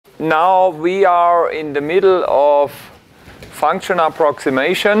now we are in the middle of function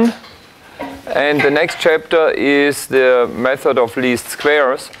approximation, and the next chapter is the method of least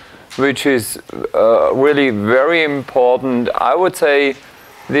squares, which is really very important. I would say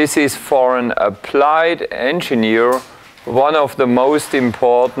this is for an applied engineer one of the most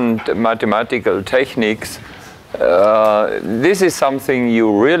important mathematical techniques. This is something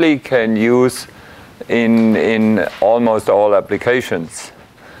you really can use in almost all applications,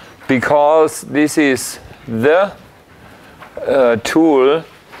 because this is the tool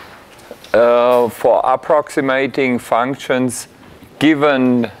for approximating functions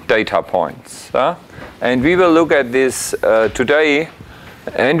given data points. And we will look at this today.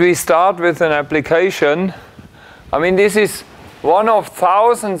 And we start with an application. I mean, this is one of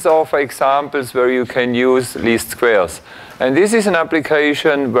thousands of examples where you can use least squares. And this is an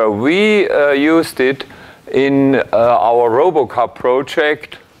application where we used it in our RoboCup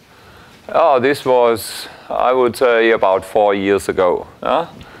project. Oh, this was, I would say, about 4 years ago. What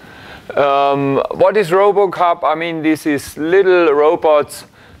is RoboCup? I mean, this is little robots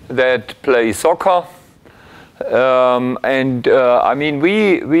that play soccer. I mean,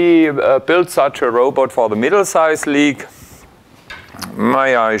 we built such a robot for the middle-sized league.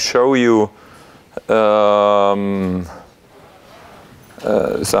 May I show you some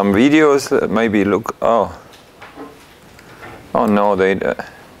videos? Maybe look. Oh no, they.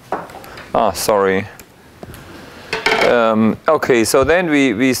 Sorry. Okay, so then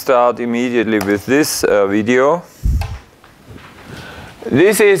we start immediately with this video.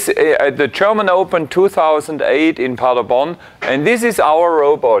 This is at the German Open 2008 in Paderborn, and this is our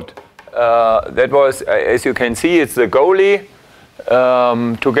robot. That was, as you can see, it's the goalie.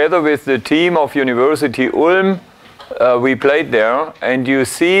 Together with the team of University Ulm, we played there, and you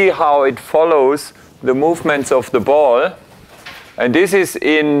see how it follows the movements of the ball. And this is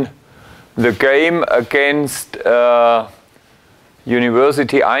in the game against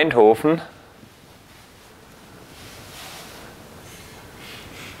University Eindhoven.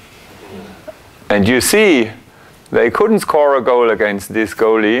 And you see, they couldn't score a goal against this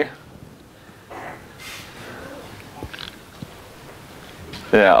goalie.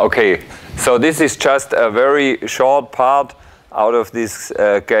 Yeah, okay. So this is just a very short part out of this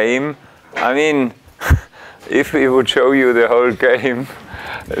game. I mean, if we would show you the whole game,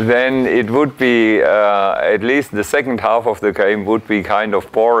 then it would be, at least the second half of the game would be kind of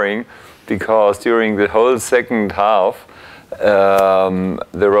boring, because during the whole second half,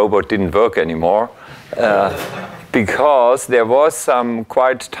 the robot didn't work anymore, because there was some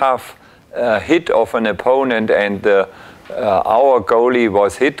quite tough hit of an opponent, and our goalie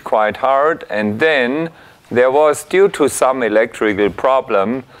was hit quite hard, and then there was, due to some electrical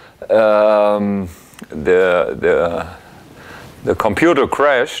problem, the computer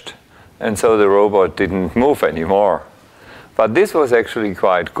crashed, and so the robot didn't move anymore. But this was actually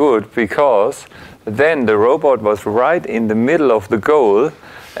quite good, because then the robot was right in the middle of the goal,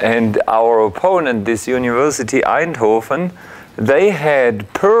 and our opponent, this University Eindhoven, they had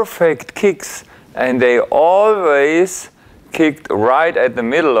perfect kicks, and they always kicked right at the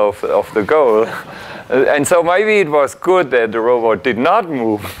middle of the goal. And so maybe it was good that the robot did not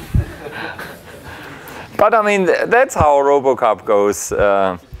move. But I mean, that's how RoboCup goes.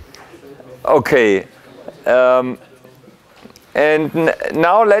 Okay. And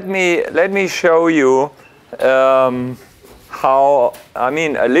now let me show you how, I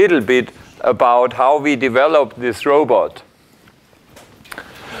mean, a little bit about how we developed this robot.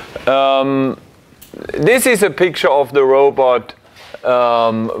 This is a picture of the robot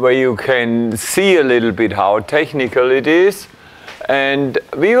where you can see a little bit how technical it is. And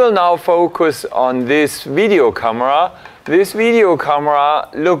we will now focus on this video camera. This video camera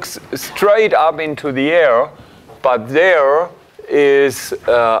looks straight up into the air, but there is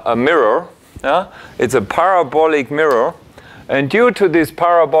a mirror. It's a parabolic mirror, and due to this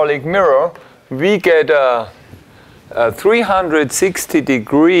parabolic mirror, we get a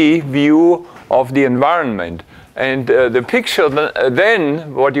 360-degree view of the environment. And the picture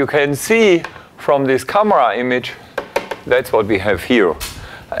then, what you can see from this camera image, that's what we have here.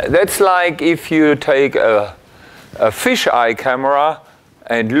 That's like if you take a fisheye camera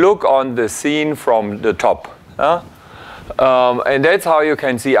and look on the scene from the top. And that's how you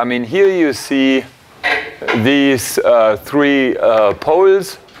can see. I mean, here you see these three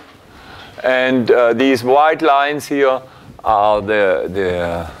poles, and these white lines here are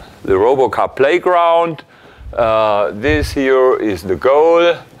the RoboCup playground. This here is the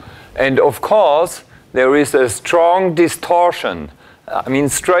goal, and of course there is a strong distortion. I mean,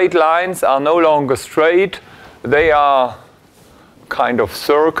 straight lines are no longer straight; they are kind of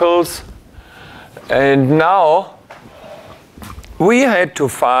circles. And now we had to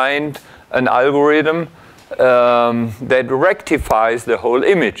find an algorithm that rectifies the whole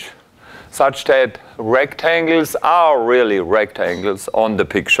image, such that rectangles are really rectangles on the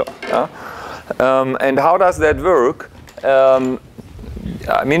picture. And how does that work?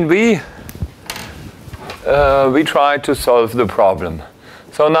 I mean, we try to solve the problem.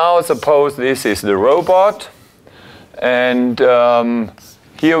 So now suppose this is the robot, and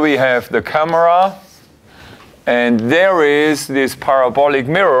here we have the camera, and there is this parabolic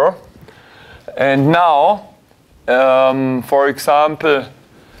mirror. And now, for example,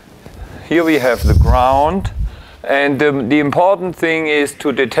 here we have the ground, and the important thing is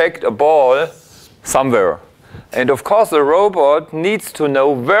to detect a ball somewhere. And of course, the robot needs to know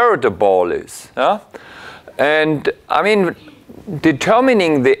where the ball is. And I mean,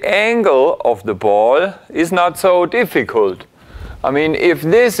 determining the angle of the ball is not so difficult. I mean, if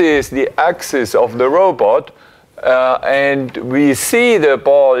this is the axis of the robot, and we see the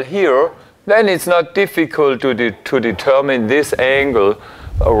ball here, then it's not difficult to determine this angle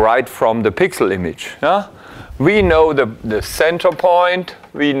right from the pixel image. We know the center point,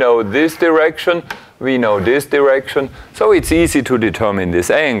 we know this direction, we know this direction, so it's easy to determine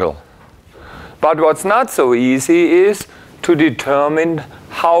this angle. But what's not so easy is to determine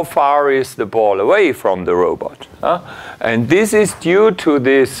how far is the ball away from the robot. And this is due to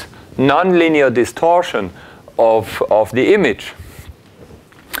this nonlinear distortion of the image.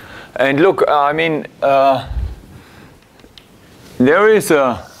 And look, I mean, there is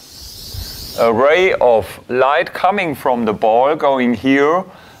a ray of light coming from the ball going here,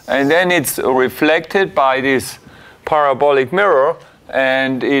 and then it's reflected by this parabolic mirror,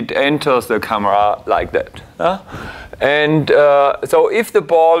 and it enters the camera like that. And so if the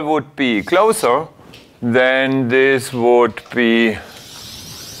ball would be closer, then this would be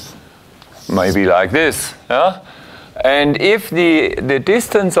maybe like this. And if the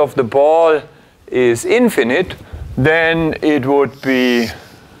distance of the ball is infinite, then it would be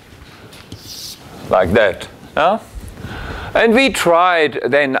like that. And we tried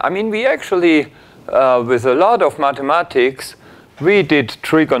then, I mean, we actually, with a lot of mathematics, we did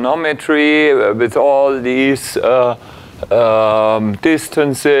trigonometry with all these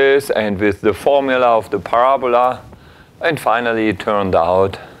distances and with the formula of the parabola. And finally, it turned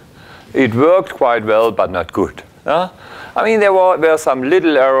out it worked quite well, but not good. I mean, there were some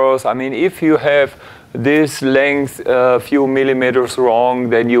little errors. I mean, if you have this length a few millimeters wrong,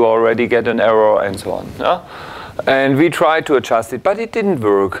 then you already get an error and so on. And we tried to adjust it, but it didn't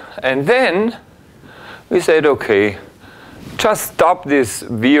work. And then we said, okay, just stop this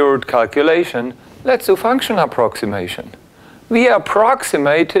weird calculation. Let's do function approximation. We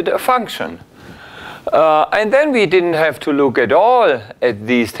approximated a function. And then we didn't have to look at all at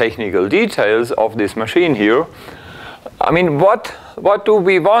these technical details of this machine here. I mean, what do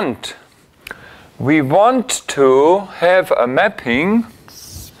we want? We want to have a mapping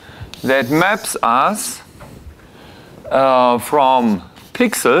that maps us from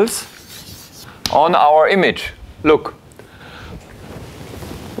pixels on our image. Look,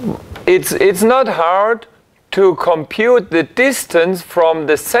 it's not hard to compute the distance from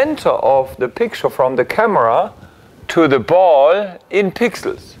the center of the picture, from the camera, to the ball in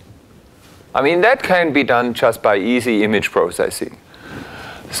pixels. I mean, that can be done just by easy image processing.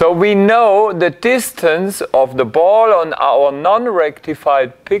 So we know the distance of the ball on our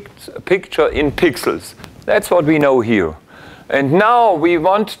non-rectified picture in pixels. That's what we know here. And now we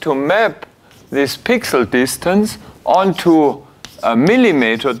want to map this pixel distance onto a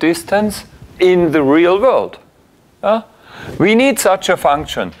millimeter distance in the real world. We need such a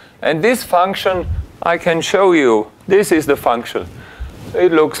function. And this function, I can show you. This is the function.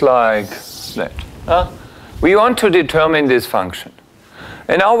 It looks like that. We want to determine this function.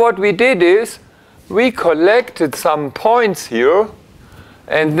 And now what we did is we collected some points here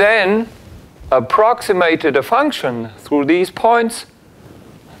and then approximated a function through these points,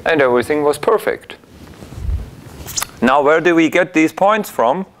 and everything was perfect. Now, where do we get these points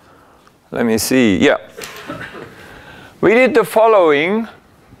from? Let me see. Yeah. We did the following.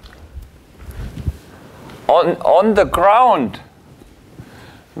 On the ground,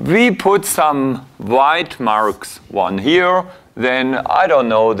 we put some white marks. One here, then I don't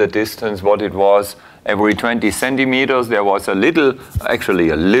know the distance, what it was. Every 20 centimeters, there was a little, actually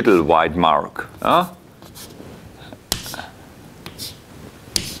a little white mark.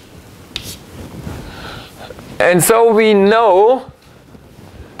 And so we know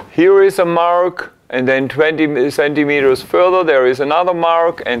here is a mark, and then 20 centimeters further there is another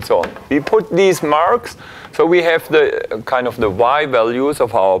mark, and so on. We put these marks, so So we have the kind of the y values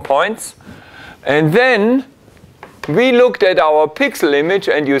of our points. And then we looked at our pixel image,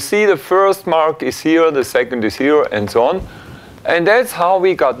 and you see the first mark is here, the second is here, and so on. And that's how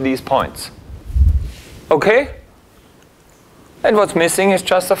we got these points. Okay? And what's missing is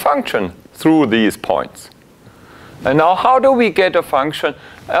just a function through these points. And now how do we get a function?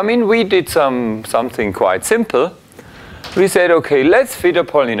 I mean, we did something quite simple. We said, okay, let's fit a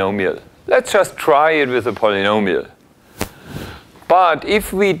polynomial. Let's just try it with a polynomial. But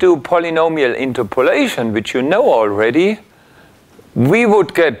if we do polynomial interpolation, which you know already, we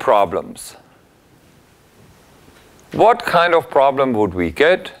would get problems. What kind of problem would we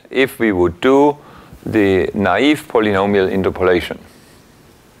get if we would do the naive polynomial interpolation?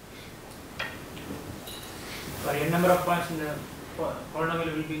 The number of points in the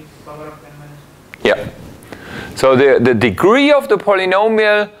polynomial will be power of n minus 1. Yeah. So the degree of the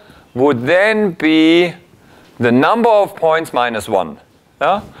polynomial would then be the number of points minus 1.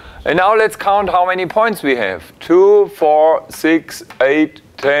 Yeah? And now let's count how many points we have. 2, 4, 6, 8,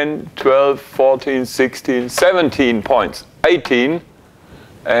 10, 12, 14, 16, 17 points. 18.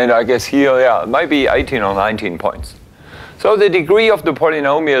 And I guess here, yeah, maybe 18 or 19 points. So the degree of the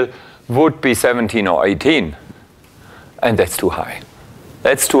polynomial would be 17 or 18. And that's too high.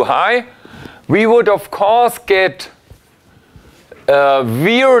 That's too high. We would, of course, get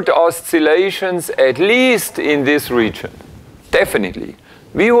weird oscillations, at least in this region. Definitely.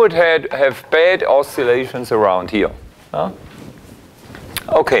 We would have bad oscillations around here. Huh?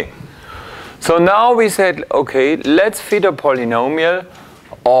 Okay. So now we said, okay, let's fit a polynomial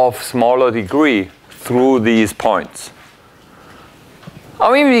of smaller degree through these points.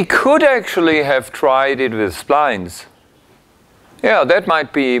 I mean, we could actually have tried it with splines. Yeah, that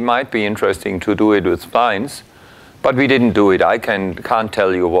might be interesting to do it with splines, but we didn't do it. I can't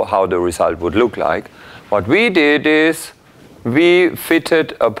tell you how the result would look like. What we did is we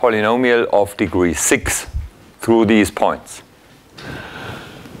fitted a polynomial of degree 6 through these points.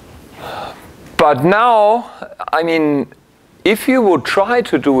 But now, I mean, if you would try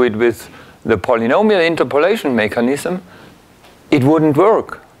to do it with the polynomial interpolation mechanism, it wouldn't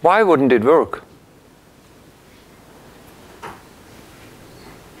work. Why wouldn't it work?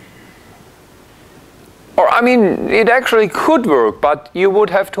 Or, I mean, it actually could work, but you would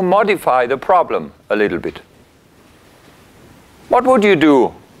have to modify the problem a little bit. What would you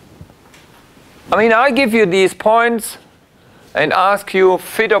do? I mean, I give you these points and ask you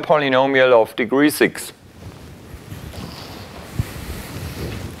fit a polynomial of degree 6.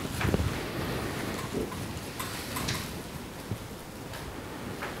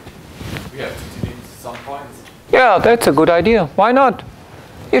 We have to delete some points. Yeah, that's a good idea. Why not?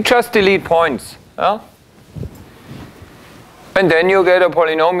 You just delete points. Huh? And then you get a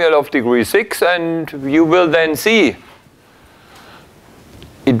polynomial of degree 6, and you will then see.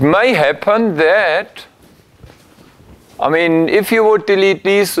 It may happen that, I mean, if you would delete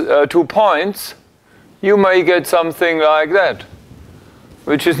these 2 points, you may get something like that,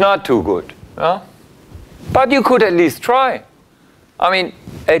 which is not too good. Huh? But you could at least try. I mean,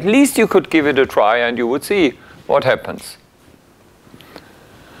 at least you could give it a try, and you would see what happens.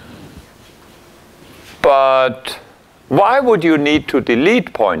 But why would you need to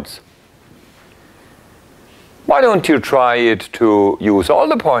delete points? Why don't you try it to use all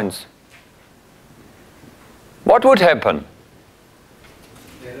the points? What would happen?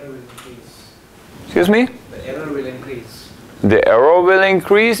 The error will increase. Excuse me? The error will increase. The error will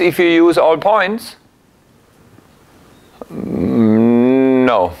increase if you use all points?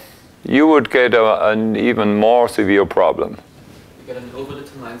 No. You would get an even more severe problem. You get an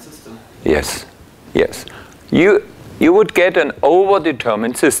overdetermined system. Yes. Yes. You would get an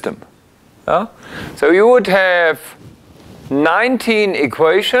overdetermined system. Huh? So you would have 19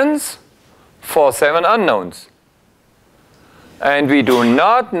 equations for 7 unknowns. And we do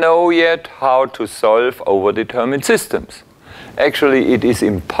not know yet how to solve overdetermined systems. Actually, it is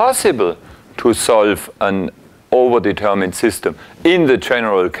impossible to solve an overdetermined system in the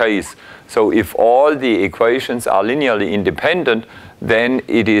general case. So if all the equations are linearly independent, then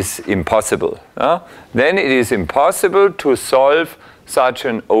it is impossible. Then it is impossible to solve such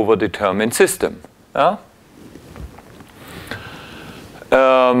an overdetermined system.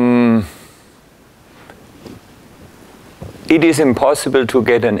 It is impossible to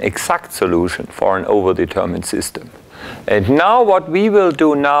get an exact solution for an overdetermined system. And now what we will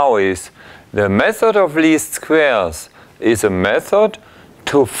do now is the method of least squares is a method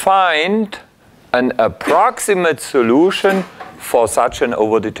to find an approximate solution for such an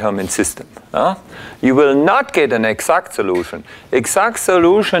overdetermined system. You will not get an exact solution. Exact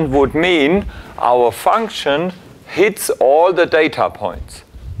solution would mean our function hits all the data points.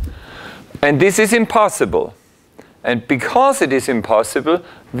 And this is impossible. And because it is impossible,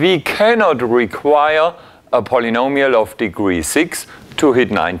 we cannot require a polynomial of degree 6 to hit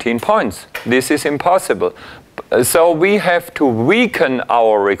 19 points. This is impossible. So we have to weaken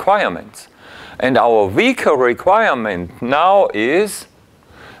our requirements. And our weaker requirement now is,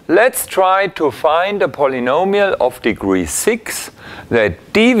 let's try to find a polynomial of degree 6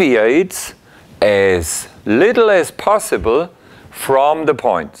 that deviates as little as possible from the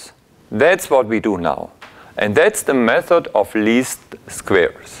points. That's what we do now. And that's the method of least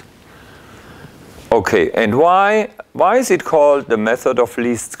squares. Okay, and why is it called the method of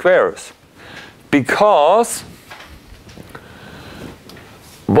least squares? Because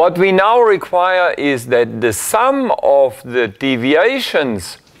what we now require is that the sum of the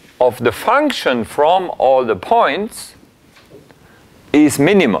deviations of the function from all the points is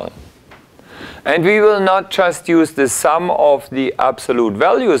minimal. And we will not just use the sum of the absolute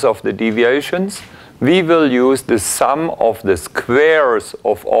values of the deviations, we will use the sum of the squares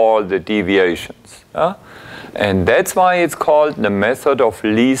of all the deviations. And that's why it's called the method of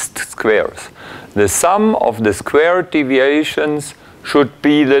least squares. The sum of the squared deviations should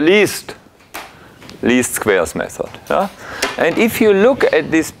be the least squares method. And if you look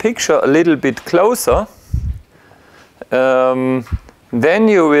at this picture a little bit closer, then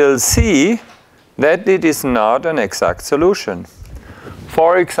you will see that it is not an exact solution.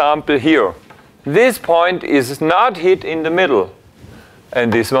 For example, here, this point is not hit in the middle,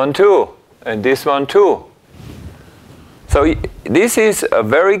 and this one too, and this one too. So this is a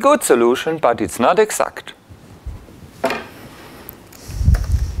very good solution, but it's not exact.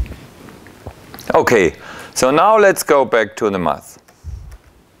 Okay, so now let's go back to the math.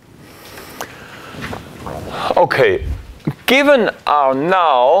 Okay, given are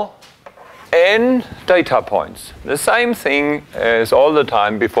now n data points, the same thing as all the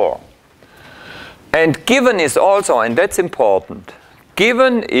time before. And given is also, and that's important,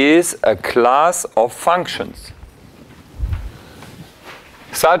 given is a class of functions.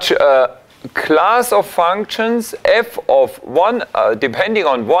 Such a class of functions f of 1, depending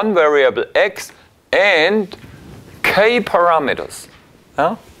on one variable x and k parameters.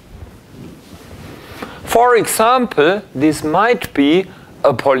 For example, this might be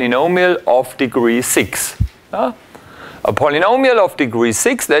a polynomial of degree 6. A polynomial of degree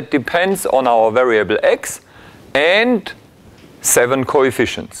 6 that depends on our variable x and 7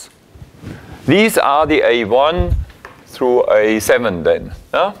 coefficients. These are the a1 through a7 then.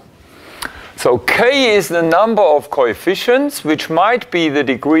 So k is the number of coefficients, which might be the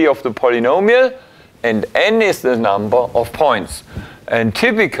degree of the polynomial, and n is the number of points. And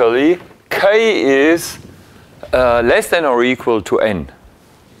typically, k is less than or equal to n.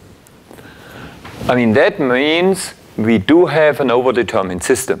 I mean, that means we do have an overdetermined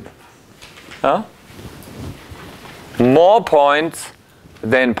system. More points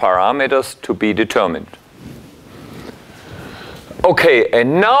than parameters to be determined. Okay,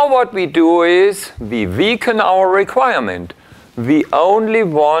 and now what we do is we weaken our requirement. We only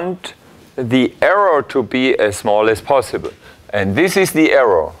want the error to be as small as possible. And this is the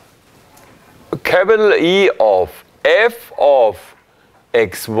error. Capital E of f of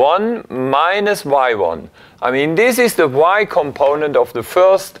x1 minus y1. I mean, this is the y component of the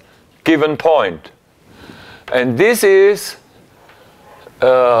first given point. And this is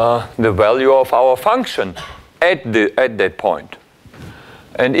the value of our function at that point.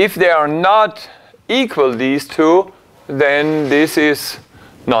 And if they are not equal, these two, then this is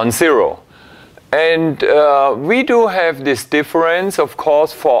non-zero. And we do have this difference, of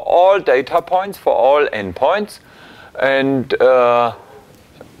course, for all data points, for all n points. And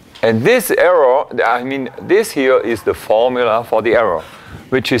this error, I mean, this here is the formula for the error,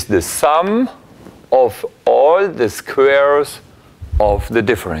 which is the sum of all the squares of the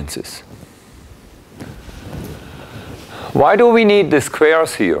differences. Why do we need the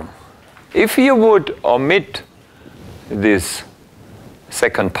squares here? If you would omit this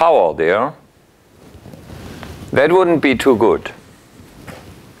second power there, that wouldn't be too good.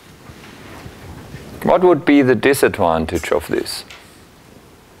 What would be the disadvantage of this?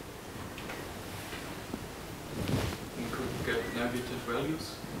 You could get negative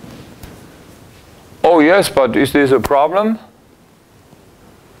values. Oh yes, but is this a problem?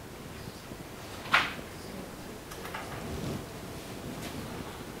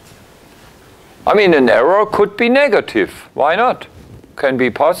 I mean, an error could be negative. Why not? Can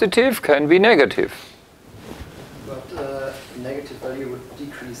be positive, can be negative. But negative value would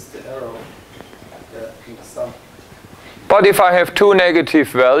decrease the error in the sum. But if I have two negative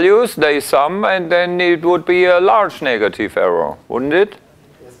values, they sum, and then it would be a large negative error, wouldn't it?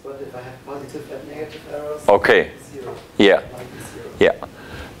 Yes, but if I have positive and negative errors, okay. Zero. Yeah. It might be zero. Yeah.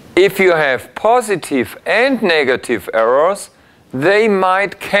 If you have positive and negative errors, they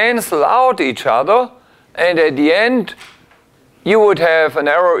might cancel out each other, and at the end, you would have an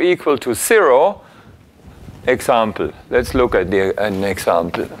error equal to 0. Example. Let's look at an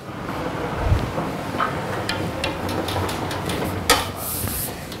example.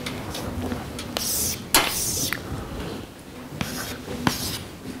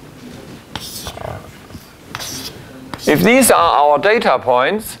 If these are our data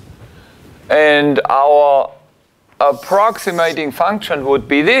points, and our approximating function would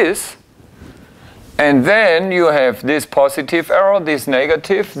be this, and then you have this positive error, this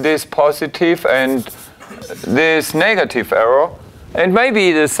positive, and this negative error, and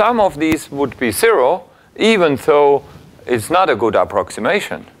maybe the sum of these would be 0, even though it's not a good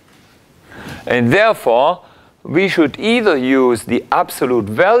approximation. And therefore, we should either use the absolute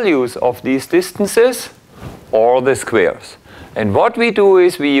values of these distances or the squares. And what we do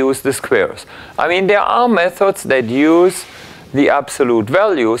is we use the squares. I mean, there are methods that use the absolute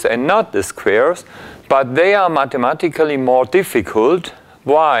values and not the squares, but they are mathematically more difficult.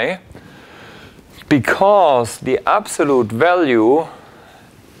 Why? Because the absolute value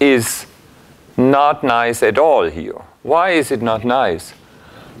is not nice at all here. Why is it not nice?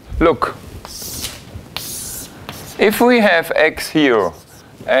 Look, if we have x here,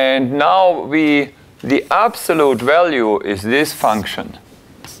 and now the absolute value is this function.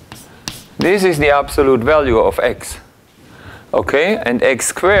 This is the absolute value of x. Okay, and x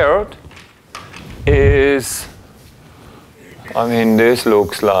squared is, I mean, this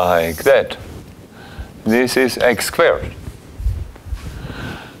looks like that. This is x squared.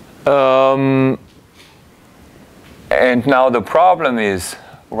 And now the problem is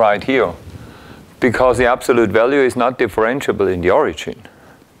right here, because the absolute value is not differentiable in the origin.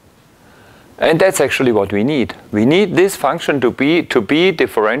 And that's actually what we need. We need this function to be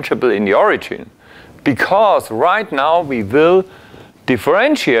differentiable in the origin, because right now we will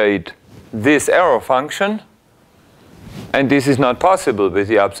differentiate this error function, and this is not possible with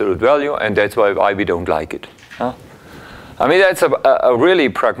the absolute value, and that's why we don't like it. Huh? I mean, that's a really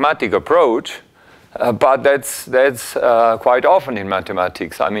pragmatic approach, but that's quite often in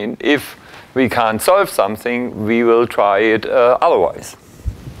mathematics. I mean, if we can't solve something, we will try it otherwise.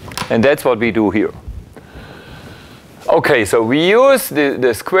 And that's what we do here. Okay, so we use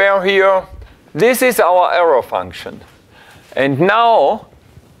the square here. This is our error function. And now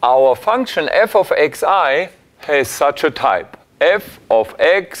our function f of xi has such a type. F of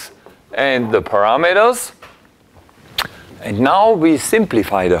x and the parameters. And now we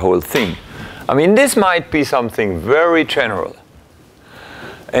simplify the whole thing. I mean, this might be something very general.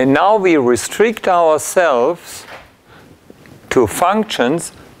 And now we restrict ourselves to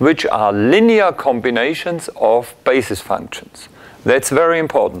functions which are linear combinations of basis functions. That's very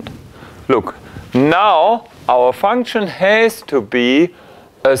important. Look, now our function has to be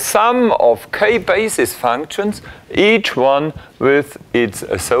a sum of k basis functions, each one with its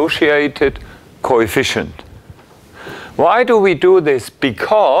associated coefficient. Why do we do this?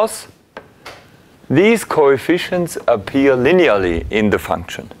 Because these coefficients appear linearly in the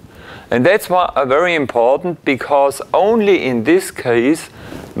function. And that's very important, because only in this case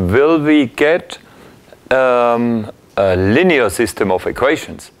will we get a linear system of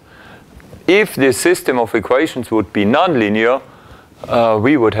equations. If this system of equations would be nonlinear,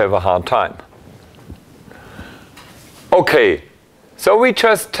 we would have a hard time. Okay, so we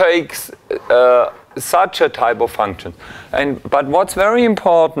just take such a type of function. But what's very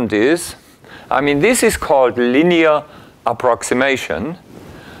important is, I mean, this is called linear approximation,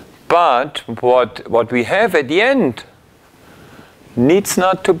 but what we have at the end needs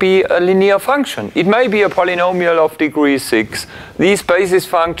not to be a linear function. It may be a polynomial of degree 6. These basis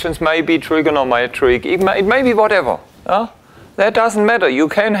functions may be trigonometric. It may be whatever. That doesn't matter. You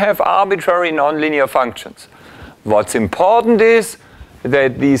can have arbitrary nonlinear functions. What's important is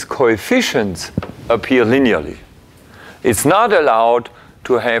that these coefficients appear linearly. It's not allowed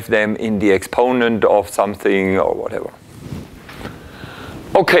to have them in the exponent of something or whatever.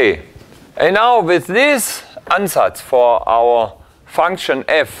 Okay, and now with this ansatz for our function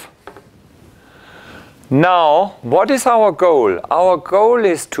f, now what is our goal? Our goal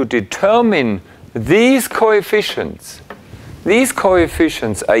is to determine these coefficients. These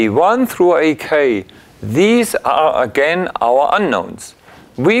coefficients, a1 through ak, these are again our unknowns.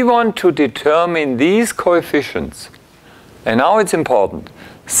 We want to determine these coefficients and now it's important,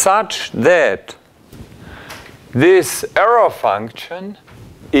 such that this error function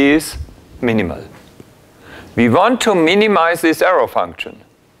is minimal. We want to minimize this error function.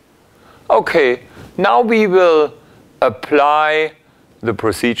 Okay, now we will apply the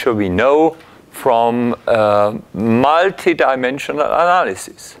procedure we know from multidimensional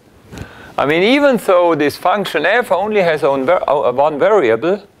analysis. I mean, even though this function f only has one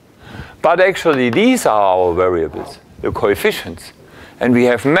variable, but actually these are our variables, the coefficients. And we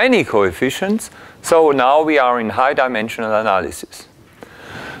have many coefficients, so now we are in high dimensional analysis.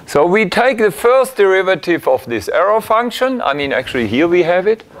 So we take the first derivative of this error function. I mean, actually here we have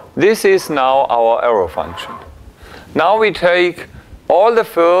it. This is now our error function. Now we take all the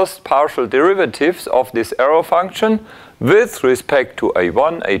first partial derivatives of this error function with respect to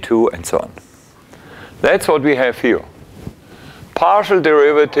a1, a2, and so on. That's what we have here. Partial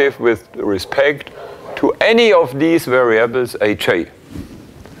derivative with respect to any of these variables aj.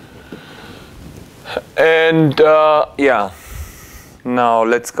 And yeah, now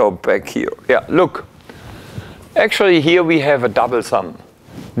let's go back here. Yeah, look. Actually here we have a double sum.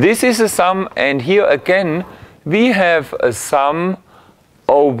 This is a sum, and here again we have a sum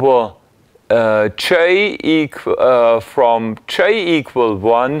over from j equal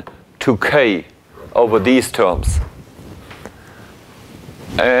 1 to k over these terms.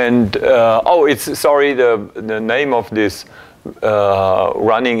 And oh, it's sorry, the name of this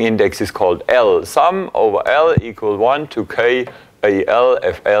running index is called L. Sum over L equal 1 to k AL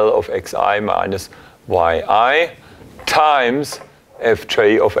FL of xi minus yi times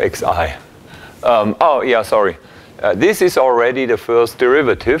fj of xi. Oh yeah, sorry. This is already the first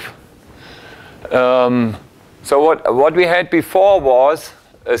derivative. So what we had before was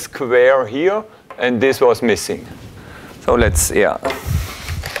a square here, and this was missing. So let's, yeah.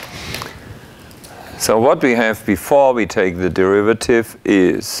 So what we have before we take the derivative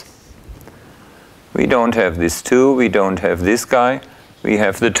is, we don't have this 2, we don't have this guy, we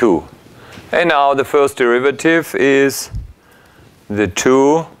have the 2. And now the first derivative is the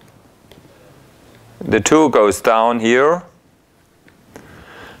 2. The 2 goes down here.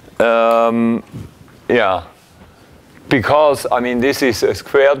 Yeah, because, I mean, this is a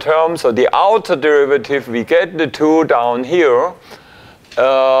square term, so the outer derivative, we get the 2 down here.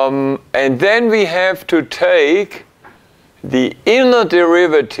 And then we have to take the inner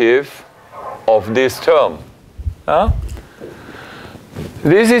derivative of this term.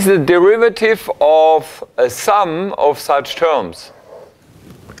 This is the derivative of a sum of such terms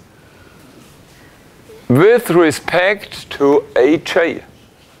with respect to aj.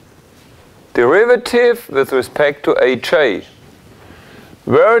 Derivative with respect to aj.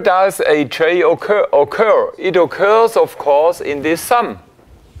 Where does aj occur? It occurs, of course, in this sum.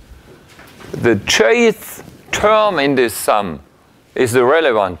 The jth term in this sum is the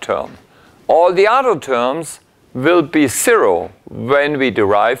relevant term. All the other terms will be 0 when we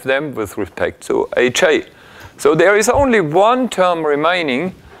derive them with respect to aj. So there is only one term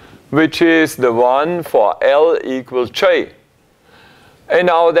remaining, which is the one for L equals j. And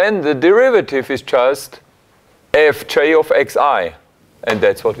now then the derivative is just fj of xi. And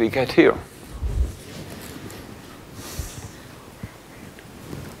that's what we get here.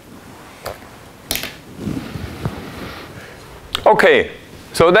 Okay,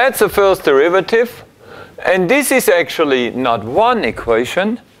 so that's the first derivative. And this is actually not one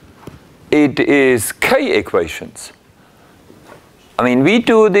equation. It is k equations. I mean, we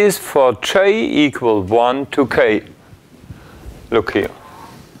do this for j equal 1 to k. Look here.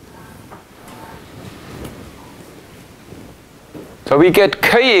 So we get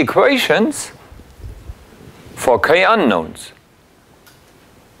k equations for k unknowns.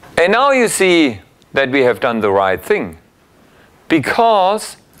 And now you see that we have done the right thing,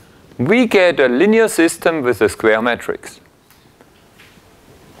 because we get a linear system with a square matrix.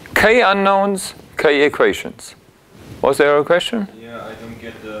 K unknowns, k equations. Was there a question? Yeah, I don't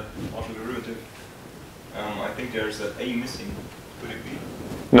get the partial derivative. I think there's an a missing. Could it be?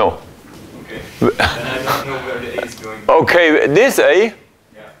 No. Okay. Then I don't know where the a is going. Okay, this a? Yeah.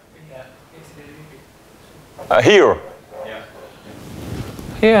 Yeah, it's Here. Yeah.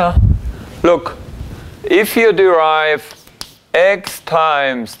 Yeah. Look, if you derive x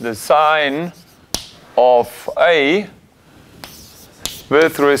times the sine of a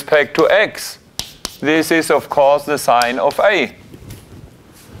with respect to x, this is, of course, the sine of a.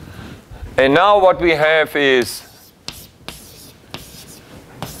 And now what we have is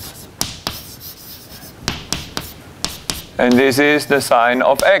and this is the sine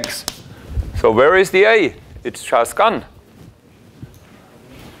of x. So where is the a? It's just gone.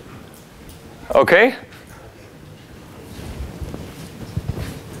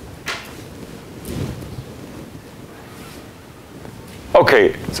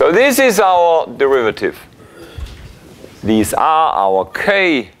 Okay, so this is our derivative. These are our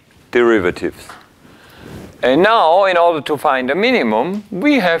k derivatives. And now, in order to find a minimum,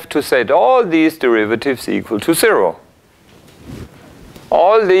 we have to set all these derivatives equal to 0.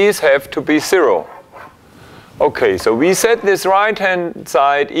 All these have to be 0. Okay, so we set this right-hand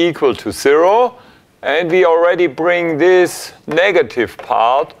side equal to 0, and we already bring this negative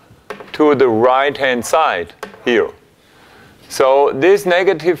part to the right-hand side here. So this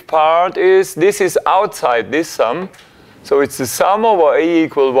negative part is, this is outside this sum. So it's the sum over a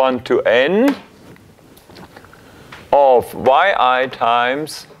equal 1 to n of yi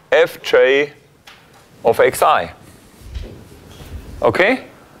times fj of xi. Okay?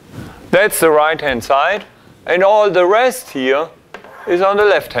 That's the right-hand side. And all the rest here is on the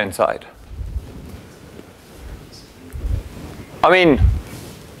left-hand side. I mean,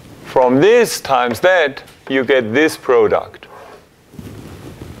 from this times that, you get this product.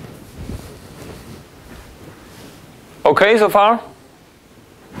 Okay so far?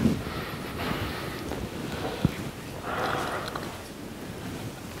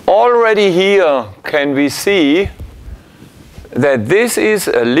 Already here can we see that this is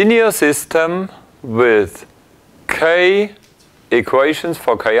a linear system with k equations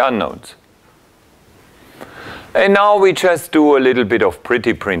for k unknowns. And now we just do a little bit of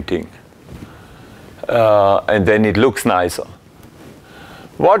pretty printing. And then it looks nicer.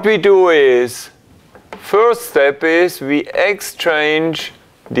 What we do is, first step is we exchange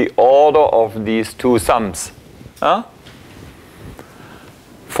the order of these two sums. Huh?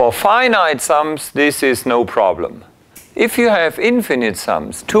 For finite sums, this is no problem. If you have infinite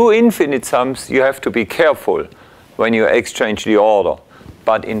sums, two infinite sums, you have to be careful when you exchange the order.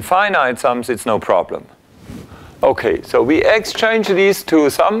 But in finite sums, it's no problem. Okay, so we exchange these two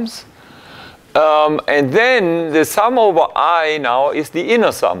sums. And then the sum over I now is the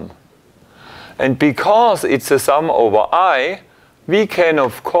inner sum. And because it's a sum over I, we can,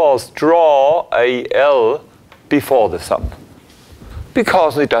 of course, draw a L before the sum.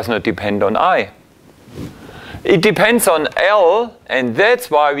 Because it does not depend on I. It depends on L, and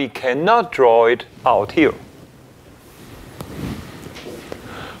that's why we cannot draw it out here.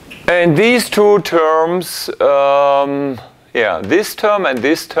 And these two terms, this term and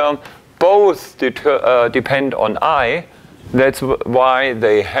this term, both depend on I. That's why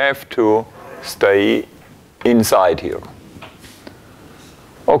they have to stay inside here.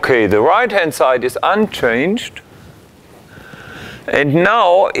 Okay, the right-hand side is unchanged. And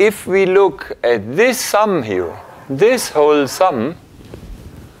now, if we look at this sum here, this whole sum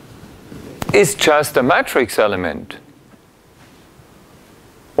is just a matrix element.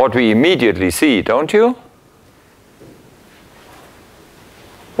 What we immediately see, don't you?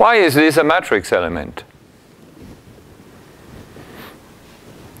 Why is this a matrix element?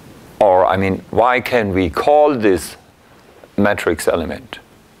 Or, I mean, why can we call this matrix element?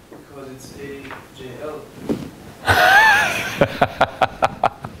 Because it's AJL.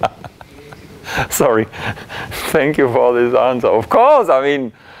 Sorry. Thank you for this answer. Of course, I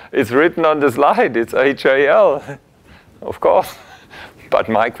mean, it's written on the slide. It's HAL. Of course. But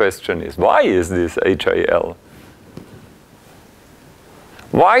my question is, why is this HAL?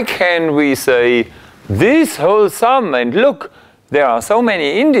 Why can we say this whole sum, and look, there are so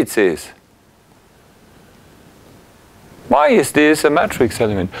many indices. Why is this a matrix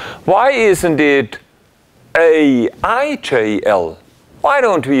element? Why isn't it a IJL? Why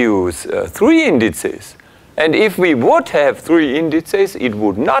don't we use 3 indices? And if we would have 3 indices, it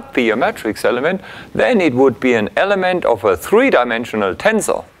would not be a matrix element. Then it would be an element of a 3-dimensional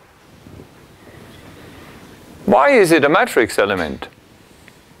tensor. Why is it a matrix element?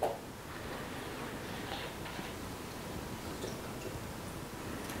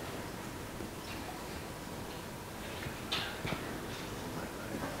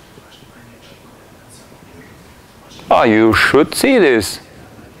 Oh, you should see this.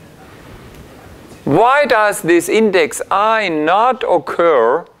 Why does this index I not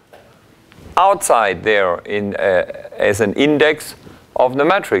occur outside there as an index of the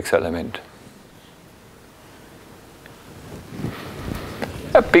matrix element?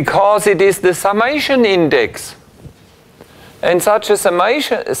 Because it is the summation index. And such a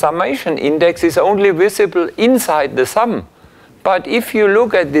summation index is only visible inside the sum. But if you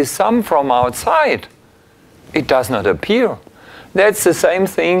look at this sum from outside, it does not appear. That's the same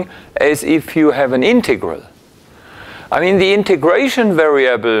thing as if you have an integral. I mean, the integration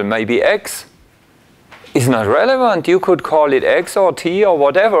variable, maybe x, is not relevant. You could call it x or t or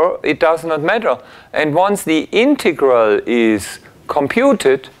whatever. It does not matter. And once the integral is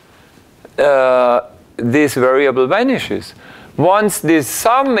computed, this variable vanishes. once this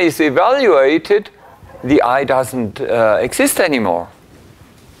sum is evaluated, the I doesn't exist anymore.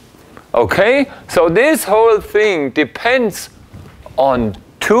 Okay? So this whole thing depends on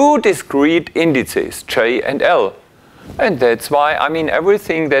two discrete indices, J and L. And that's why, I mean,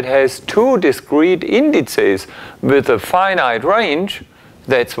 everything that has two discrete indices with a finite range,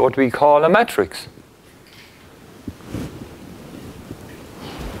 that's what we call a matrix.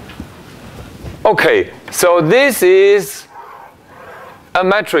 Okay, so this is a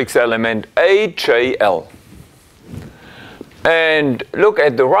matrix element, AJL. And look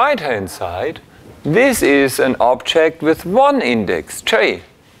at the right-hand side. This is an object with one index, J.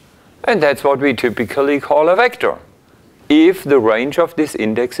 And that's what we typically call a vector, if the range of this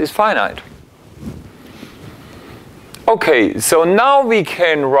index is finite. Okay, so now we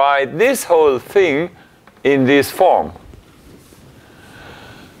can write this whole thing in this form.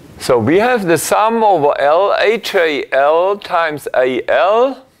 So we have the sum over L, HAL times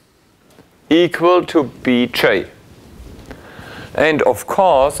AL equal to BJ. And of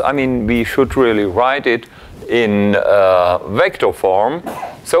course, I mean, we should really write it in vector form.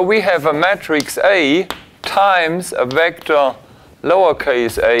 So we have a matrix A times a vector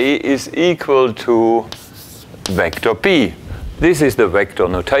lowercase a is equal to vector B. This is the vector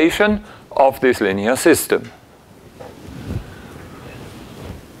notation of this linear system.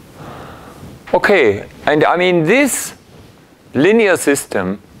 Okay, and I mean this linear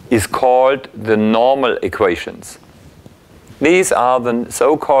system is called the normal equations. These are the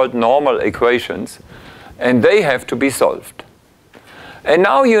so-called normal equations, and they have to be solved. And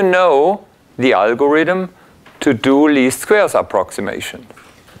now you know the algorithm to do least squares approximation.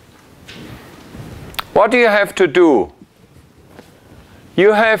 What do you have to do?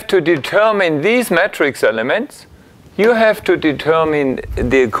 You have to determine these matrix elements. You have to determine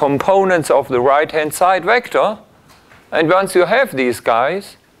the components of the right-hand side vector. And once you have these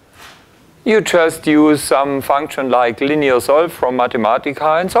guys, you just use some function like linear solve from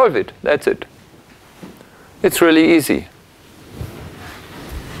Mathematica and solve it. That's it. It's really easy.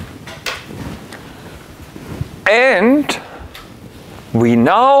 And we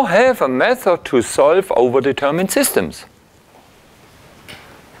now have a method to solve overdetermined systems.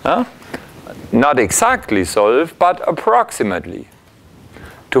 Huh? Not exactly solve, but approximately.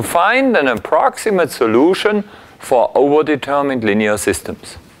 To find an approximate solution for overdetermined linear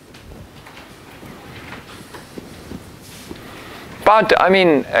systems. But, I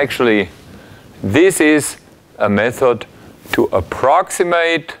mean, actually, this is a method to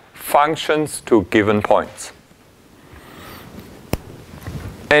approximate functions to given points.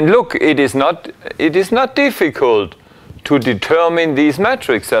 And look, it is not difficult to determine these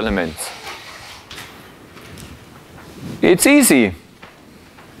matrix elements. It's easy.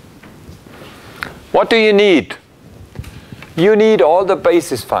 What do you need? You need all the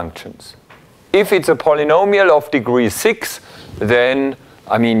basis functions. If it's a polynomial of degree 6, then,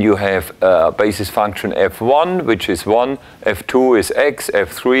 I mean, you have a basis function f1, which is 1, f2 is x,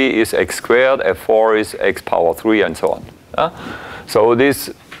 f3 is x squared, f4 is x power 3, and so on. So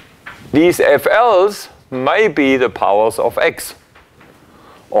these FLs may be the powers of x,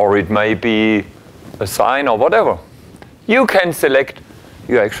 or it may be a sign or whatever. You can select,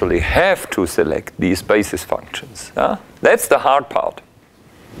 you actually have to select these basis functions. That's the hard part.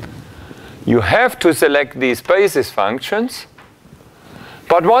 You have to select these basis functions,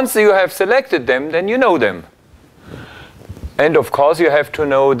 but once you have selected them, then you know them. And of course you have to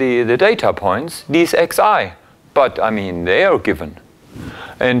know the data points, these xi, but I mean they are given.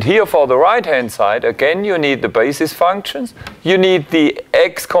 And here for the right-hand side, again, you need the basis functions, you need the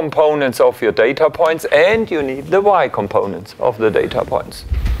x components of your data points, and you need the y components of the data points.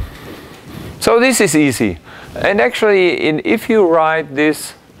 So this is easy. And actually, if you write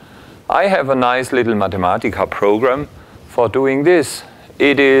this, I have a nice little Mathematica program for doing this.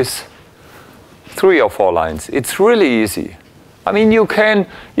 It is 3 or 4 lines. It's really easy. I mean, you can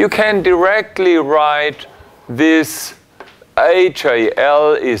directly write this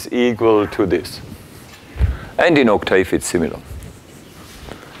HAL is equal to this. And in Octave it's similar.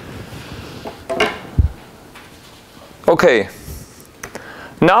 Okay.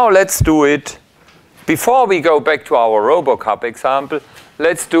 Now let's do it. Before we go back to our RoboCup example,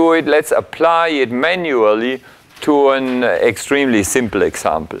 let's do it, let's apply it manually to an extremely simple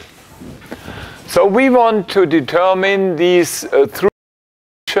example. So we want to determine these 3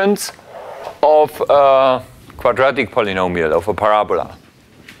 functions of a quadratic polynomial, of a parabola,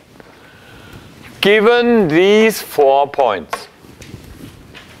 given these 4 points.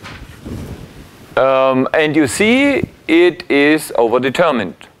 And you see it is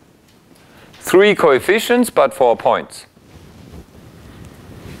overdetermined. 3 coefficients, but 4 points.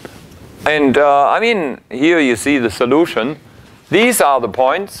 And I mean, here you see the solution. These are the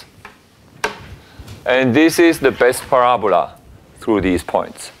points. And this is the best parabola through these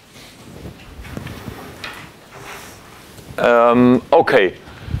points. Okay.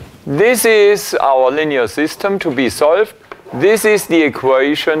 This is our linear system to be solved. This is the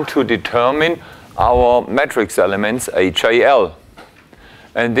equation to determine our matrix elements HAL.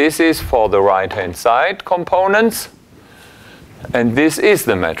 And this is for the right-hand side components. And this is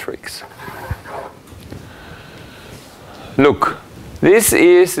the matrix. Look, this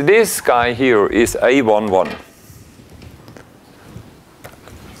guy here is A11.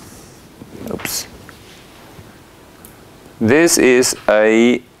 Oops. This is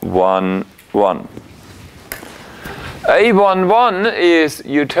A11. A11 is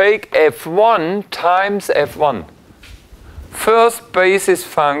you take F1 times F1. First basis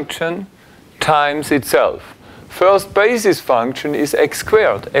function times itself. First basis function is x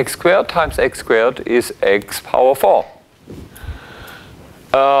squared. X squared times x squared is x power 4.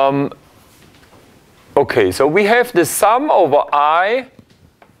 Okay, so we have the sum over I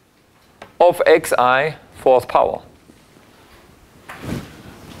of xi fourth power.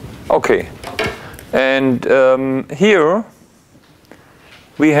 Okay, and here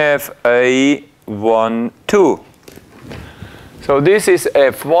we have A1, 2. So this is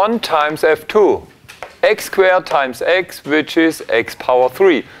F1 times F2. X squared times x, which is x power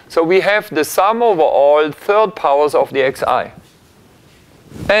 3. So we have the sum over all third powers of the xi.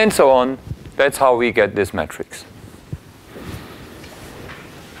 And so on. That's how we get this matrix.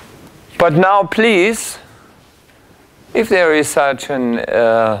 But now please, if there is such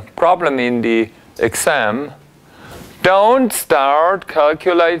a problem in the exam, don't start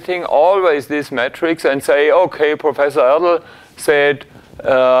calculating always this matrix and say, okay, Professor Erdl said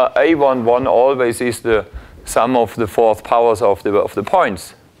A11 always is the sum of the fourth powers of the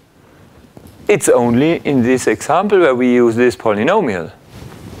points. It's only in this example where we use this polynomial.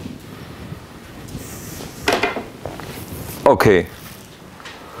 Okay.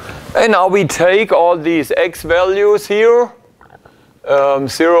 And now we take all these x values here,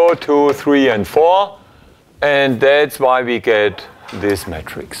 0, 2, 3, and 4, and that's why we get this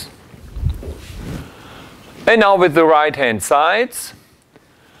matrix. And now with the right-hand sides,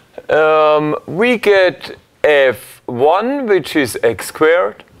 we get F1, which is x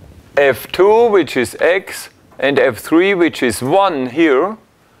squared, F2, which is x, and F3, which is 1 here,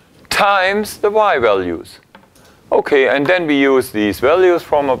 times the y values. Okay, and then we use these values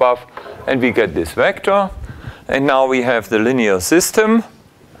from above, and we get this vector. And now we have the linear system,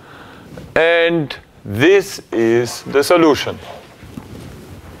 and this is the solution.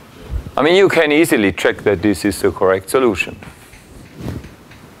 I mean, you can easily check that this is the correct solution.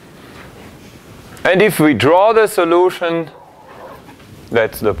 And if we draw the solution,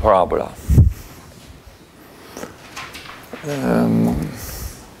 that's the parabola.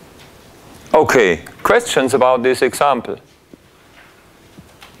 Okay, questions about this example?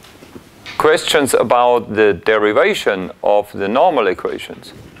 Questions about the derivation of the normal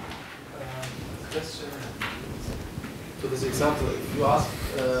equations? Question to this example. If you ask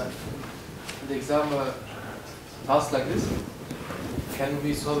the example task like this, can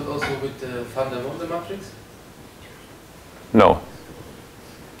we solve it also with the van der Waals matrix? No.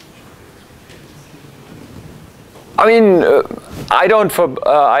 I mean, I don't.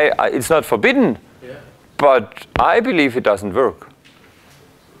 It's not forbidden, yeah. But I believe it doesn't work.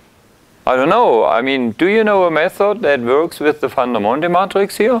 I don't know. I mean, do you know a method that works with the van der Waals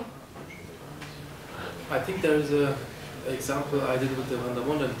matrix here? I think there is an example I did with the van der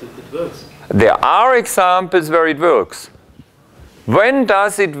Waals and it works. There are examples where it works. When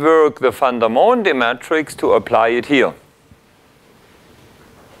does it work, the van der Waals matrix, to apply it here?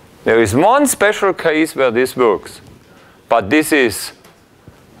 There is one special case where this works. But this is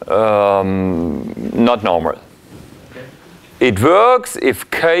not normal. Okay. It works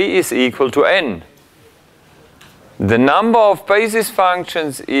if k is equal to n. The number of basis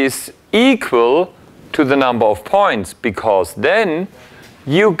functions is equal to the number of points, because then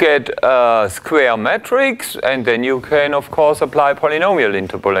you get a square matrix, and then you can, of course, apply polynomial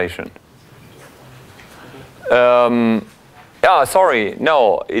interpolation. Sorry,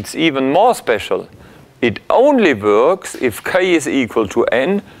 no, it's even more special. It only works if k is equal to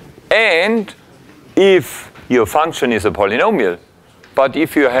n and if your function is a polynomial. But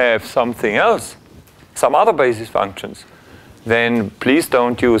if you have something else, some other basis functions, then please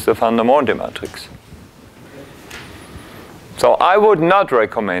don't use the van der Waals matrix. So I would not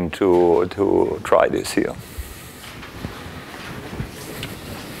recommend to try this here.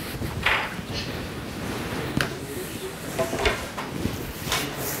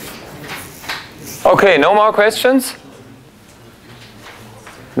 Okay, no more questions?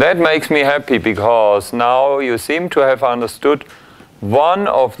 That makes me happy, because now you seem to have understood one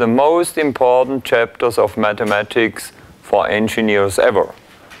of the most important chapters of mathematics for engineers ever.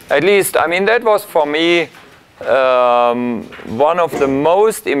 At least, I mean, that was for me one of the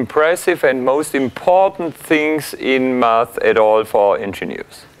most impressive and most important things in math at all for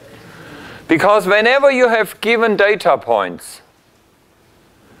engineers. Because whenever you have given data points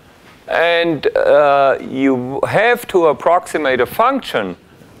and you have to approximate a function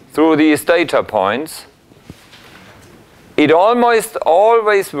through these data points, it almost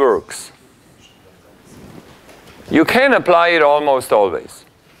always works. You can apply it almost always.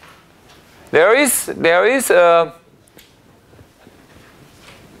 There are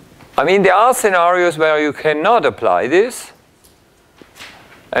scenarios where you cannot apply this,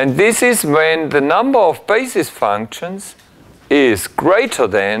 and this is when the number of basis functions is greater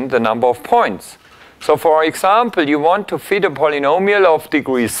than the number of points. So for example, you want to fit a polynomial of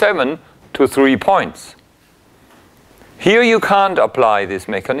degree 7 to 3 points. Here you can't apply this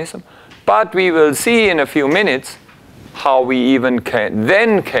mechanism, but we will see in a few minutes how we even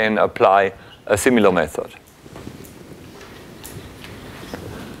can apply a similar method.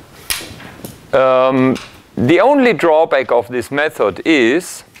 The only drawback of this method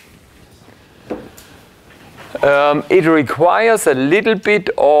is it requires a little bit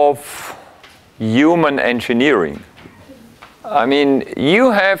of human engineering. I mean,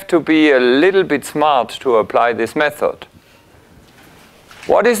 you have to be a little bit smart to apply this method.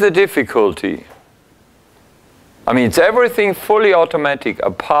 What is the difficulty? I mean, it's everything fully automatic,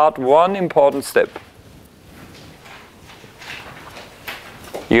 apart one important step.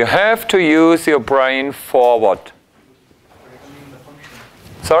 You have to use your brain for what?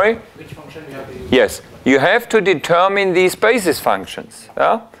 Sorry? Which function you have to use? Yes, you have to determine these basis functions.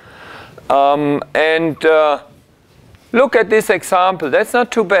 Yeah? Look at this example. That's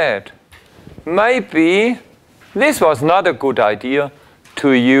not too bad. Maybe this was not a good idea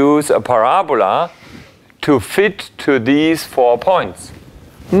to use a parabola to fit to these 4 points.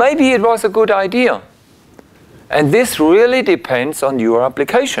 Maybe it was a good idea. And this really depends on your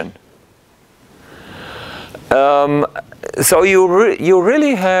application. So you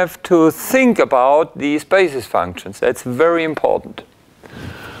really have to think about these basis functions. That's very important.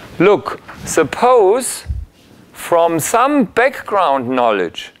 Look, suppose from some background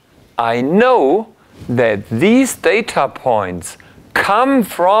knowledge, I know that these data points come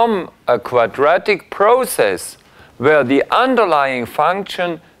from a quadratic process where the underlying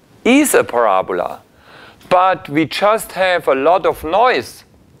function is a parabola, but we just have a lot of noise.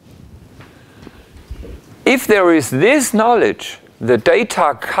 If there is this knowledge, the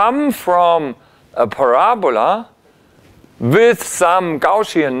data come from a parabola with some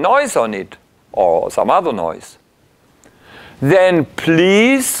Gaussian noise on it, or some other noise, then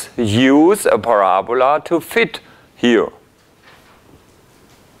please use a parabola to fit here.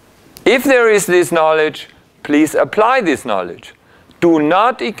 If there is this knowledge, please apply this knowledge. Do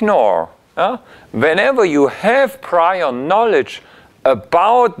not ignore. Whenever you have prior knowledge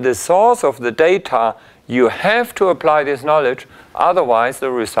about the source of the data, you have to apply this knowledge, otherwise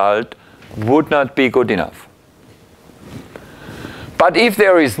the result would not be good enough. But if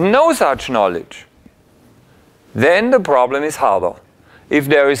there is no such knowledge, then the problem is harder. If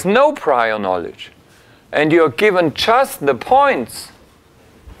there is no prior knowledge, and you're given just the points,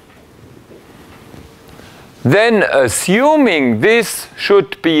 then assuming this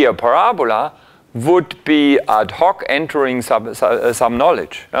should be a parabola would be ad hoc entering some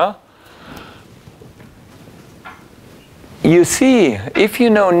knowledge. You see, if you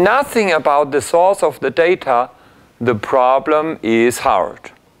know nothing about the source of the data, the problem is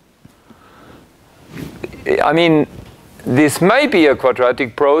hard. I mean, this may be a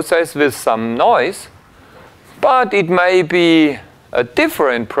quadratic process with some noise, but it may be a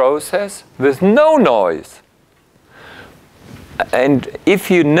different process with no noise. And if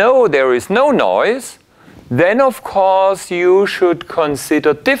you know there is no noise, then of course you should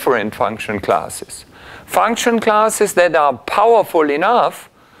consider different function classes. Function classes that are powerful enough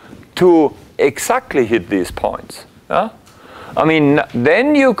to exactly hit these points. I mean,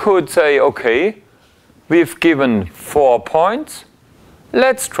 then you could say, okay, we've given 4 points.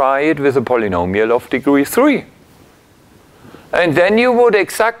 Let's try it with a polynomial of degree 3. And then you would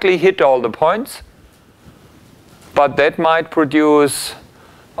exactly hit all the points. But that might produce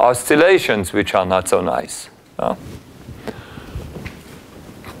oscillations which are not so nice.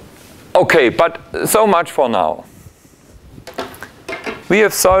 Okay, but so much for now. We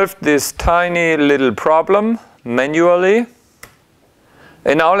have solved this tiny little problem manually.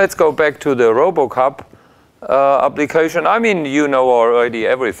 And now let's go back to the RoboCup application. I mean, you know already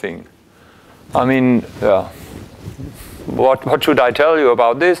everything. I mean, yeah. What should I tell you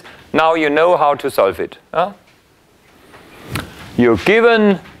about this? Now you know how to solve it. Huh? You're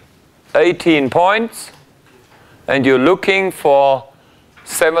given 18 points, and you're looking for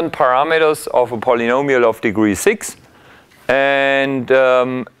 7 parameters of a polynomial of degree 6. And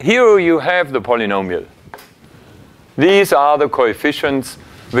here you have the polynomial. These are the coefficients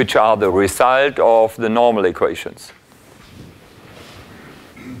which are the result of the normal equations.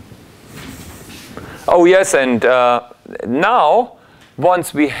 Oh yes, and now,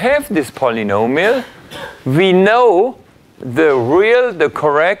 once we have this polynomial, we know the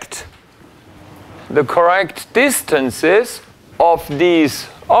correct distances of these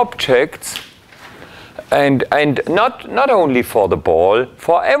objects, and not only for the ball,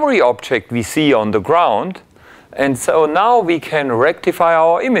 for every object we see on the ground. And so now we can rectify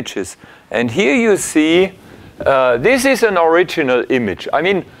our images. And here you see, this is an original image. I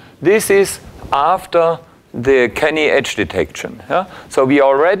mean, this is after the Kenny edge detection. Yeah? So we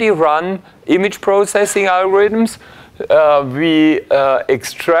already run image processing algorithms. We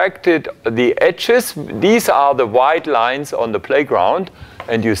extracted the edges. These are the white lines on the playground.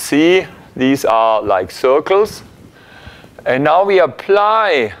 And you see, these are like circles. And now we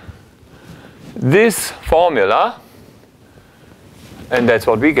apply this formula, and that's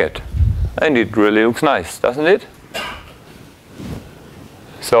what we get. And it really looks nice, doesn't it?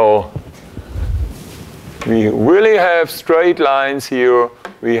 So we really have straight lines here.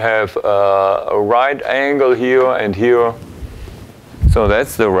 We have a right angle here and here. So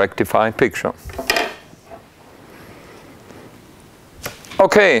that's the rectified picture.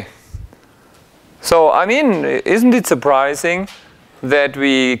 Okay. So, I mean, isn't it surprising that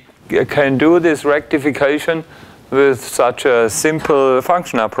we can do this rectification with such a simple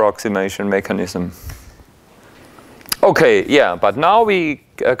function approximation mechanism? Okay, yeah, but now we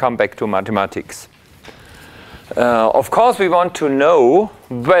come back to mathematics. Of course, we want to know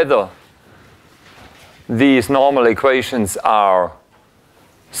whether these normal equations are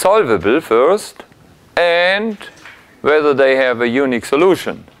solvable first and whether they have a unique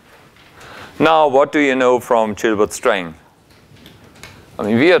solution. Now, what do you know from Gilbert-Strang? I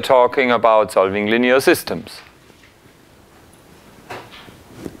mean, we are talking about solving linear systems.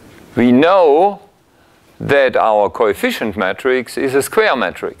 We know that our coefficient matrix is a square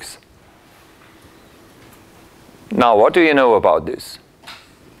matrix. Now, what do you know about this?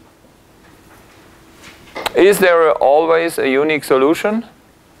 Is there always a unique solution?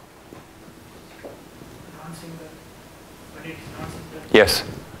 Non-singular. When it's non-singular. Yes,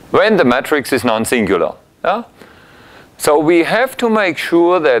 when the matrix is non-singular. Yeah? So we have to make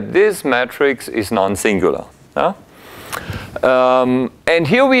sure that this matrix is non-singular. Yeah? And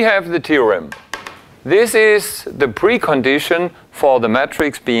here we have the theorem. This is the precondition for the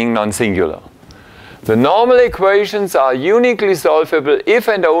matrix being non-singular. The normal equations are uniquely solvable if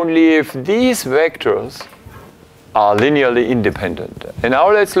and only if these vectors are linearly independent. And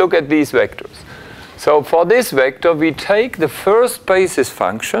now let's look at these vectors. So for this vector, we take the first basis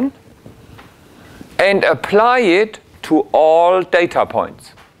function and apply it to all data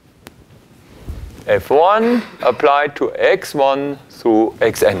points. f1 applied to x1 through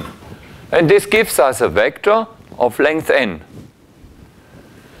xn. And this gives us a vector of length n.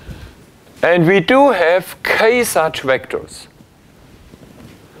 And we do have k such vectors.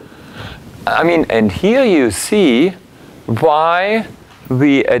 I mean, and here you see why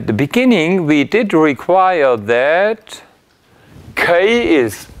we, at the beginning, we did require that k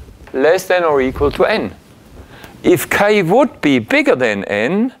is less than or equal to n. If k would be bigger than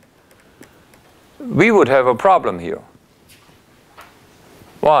n, we would have a problem here.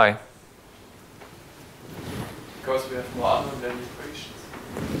 Why? Because we have more unknown than equations.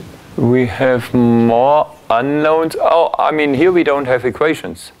 We have more unknowns. Oh, I mean, here we don't have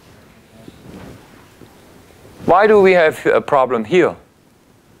equations. Why do we have a problem here?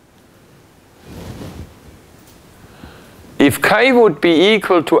 If k would be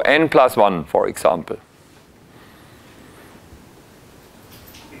equal to n plus 1, for example.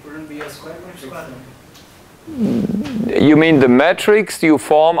 It wouldn't be a square matrix. You mean the matrix you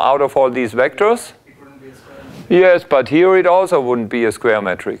form out of all these vectors? It wouldn't be a square matrix. Yes, but here it also wouldn't be a square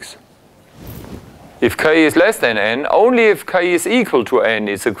matrix. If k is less than n, only if k is equal to n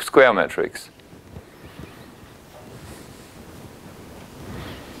is a square matrix.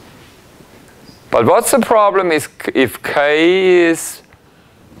 But what's the problem is if k is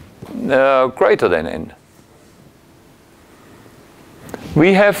greater than n?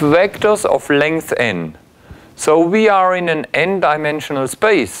 We have vectors of length n. So we are in an n-dimensional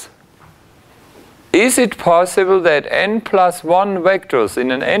space. Is it possible that n plus 1 vectors in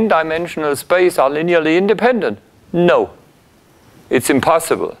an n-dimensional space are linearly independent? No. It's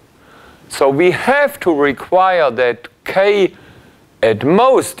impossible. So we have to require that k at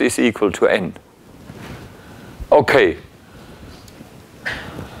most is equal to n. Okay.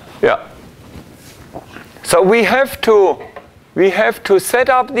 Yeah. So we have to set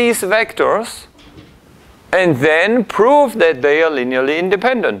up these vectors and then prove that they are linearly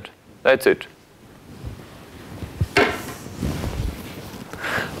independent. That's it.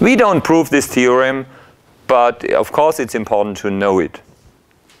 We don't prove this theorem, but of course it's important to know it.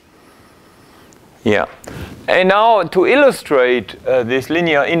 Yeah. And now to illustrate this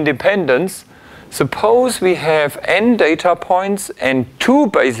linear independence, suppose we have n data points and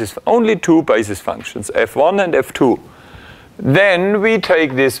only two basis functions, f1 and f2. Then we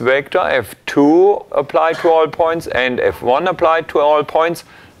take this vector f2 applied to all points and f1 applied to all points,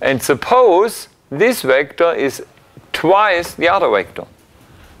 and suppose this vector is twice the other vector.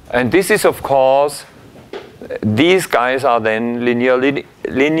 And this is, of course, these guys are then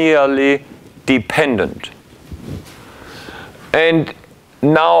linearly dependent. And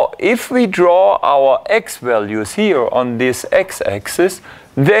now if we draw our x values here on this x-axis,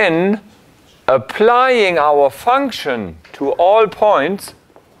 then applying our function to all points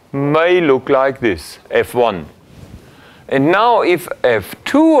may look like this, f1. And now if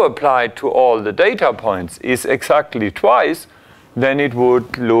f2 applied to all the data points is exactly twice, then it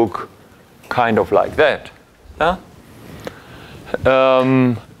would look kind of like that. Huh?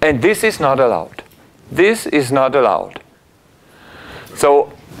 And this is not allowed. This is not allowed.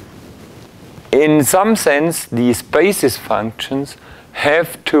 So in some sense, these basis functions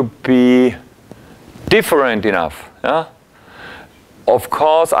have to be different enough. Yeah? Of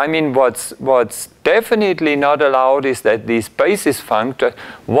course, I mean, what's definitely not allowed is that these basis function,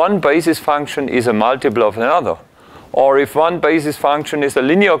 one basis function is a multiple of another. Or if one basis function is a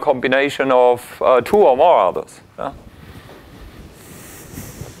linear combination of two or more others. Yeah?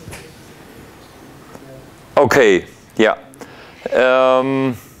 Okay, yeah.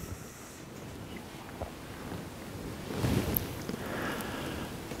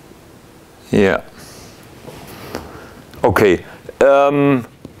 Yeah. Okay.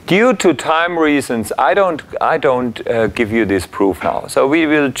 Due to time reasons, I don't give you this proof now. So we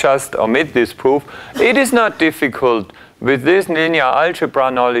will just omit this proof. It is not difficult. With this linear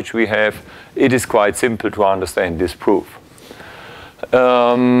algebra knowledge we have, it is quite simple to understand this proof.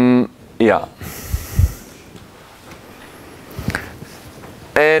 Yeah.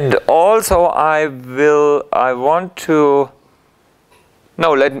 And also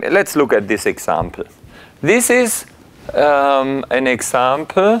let's look at this example. This is an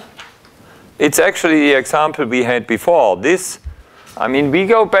example. It's actually the example we had before. We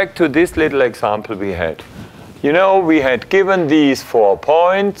go back to this little example we had. You know, we had given these 4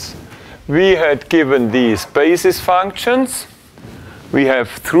 points. We had given these basis functions. We have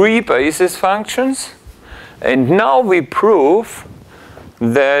 3 basis functions. And now we prove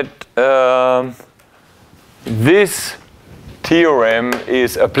that this theorem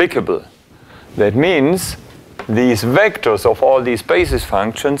is applicable. That means these vectors of all these basis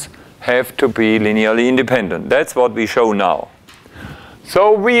functions have to be linearly independent. That's what we show now.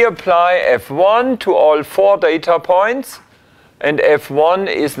 So we apply f1 to all 4 data points, and f1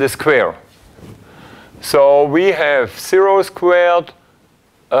 is the square. So we have 0 squared,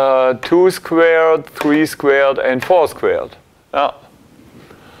 2 squared, 3 squared, and 4 squared.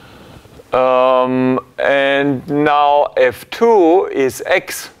 And now f2 is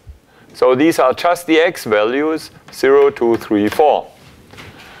x. So these are just the x values, 0, 2, 3, 4.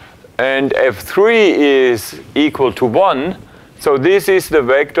 And f3 is equal to 1. So this is the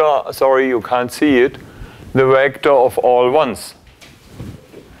vector, sorry you can't see it, the vector of all ones.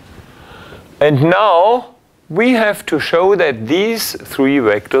 And now we have to show that these 3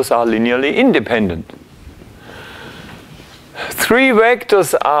 vectors are linearly independent. 3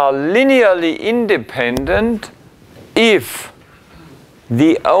 vectors are linearly independent if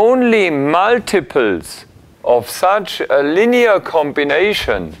the only multiples of such a linear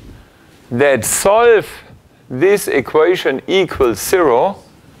combination that solve this equation equals 0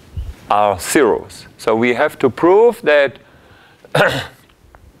 are zeros. So we have to prove that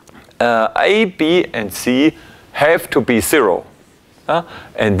A, B, and C have to be 0.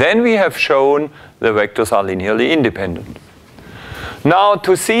 And then we have shown the vectors are linearly independent. Now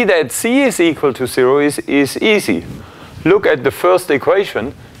to see that C is equal to 0 is easy. Look at the first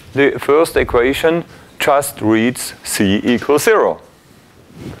equation. The first equation just reads C equals 0.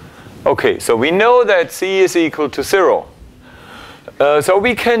 Okay, so we know that C is equal to 0. So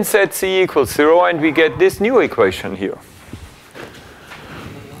we can set C equals 0 and we get this new equation here.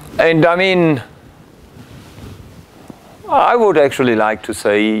 And I mean, I would actually like to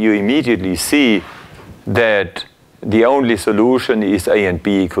say you immediately see that the only solution is A and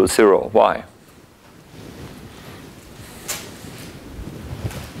B equals 0. Why?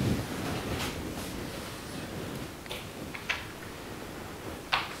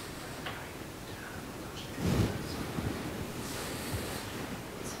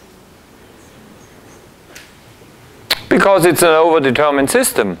 Because it's an overdetermined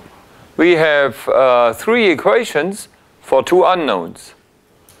system. We have 3 equations for 2 unknowns.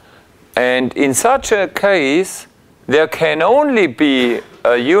 And in such a case, there can only be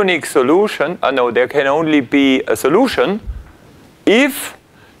a unique solution, there can only be a solution if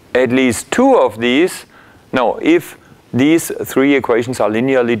at least 2 of these, if these 3 equations are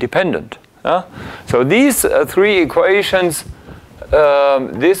linearly dependent. So these 3 equations,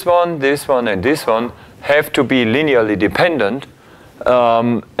 this one, and this one, have to be linearly dependent,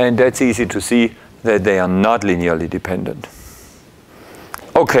 and that's easy to see that they are not linearly dependent.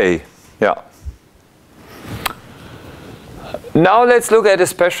 Okay, yeah. Now let's look at a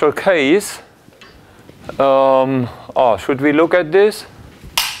special case. Should we look at this?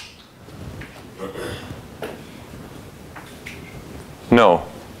 No.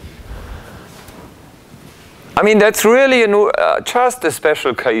 I mean, that's really just a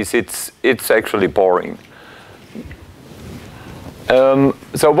special case. It's actually boring.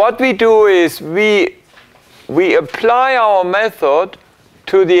 So what we do is we apply our method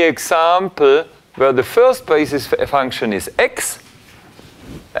to the example where the first basis function is x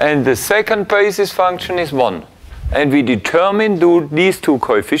and the second basis function is 1. And we determine these 2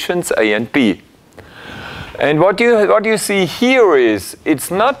 coefficients a and b. And what you see here is it's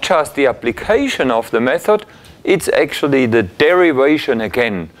not just the application of the method, it's actually the derivation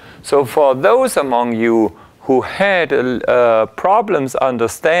again. So for those among you who had problems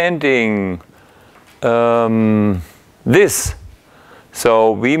understanding this,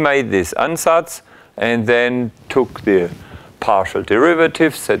 so we made this ansatz and then took the partial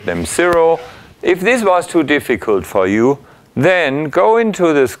derivatives, set them 0. If this was too difficult for you, then go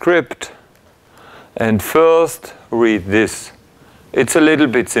into the script and first read this. It's a little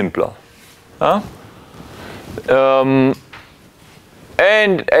bit simpler.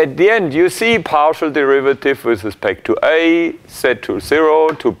 And at the end, you see partial derivative with respect to A set to 0,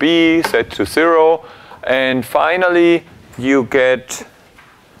 to B set to 0, and finally you get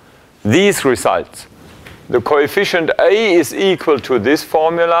these results. The coefficient A is equal to this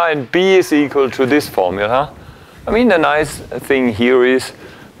formula and B is equal to this formula. I mean, the nice thing here is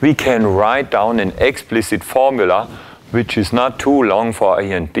we can write down an explicit formula which is not too long for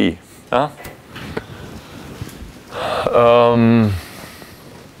A and B. Yeah.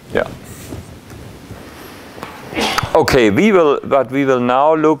 Okay, we will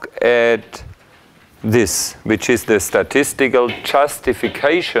now look at this, which is the statistical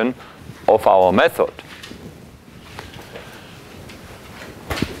justification of our method.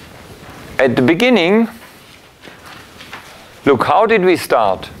 At the beginning, look, how did we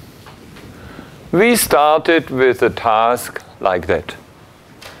start? We started with a task like that.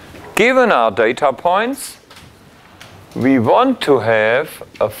 Given our data points, we want to have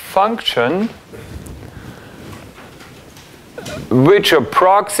a function which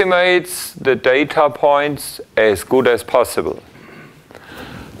approximates the data points as good as possible.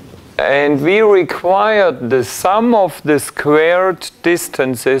 And we required the sum of the squared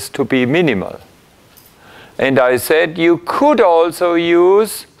distances to be minimal. And I said you could also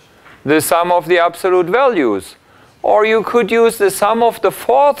use the sum of the absolute values, or you could use the sum of the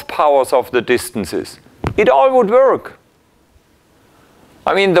 4th powers of the distances. It all would work.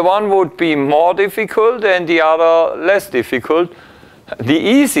 I mean, the one would be more difficult and the other less difficult. The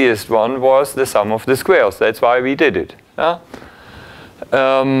easiest one was the sum of the squares. That's why we did it.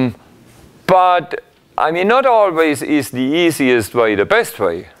 But, I mean, not always is the easiest way the best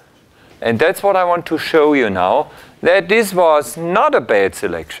way. And that's what I want to show you now, that this was not a bad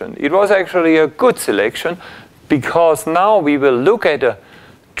selection. It was actually a good selection, because now we will look at a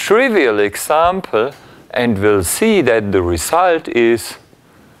trivial example and we'll see that the result is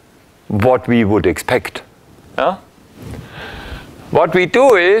what we would expect. What we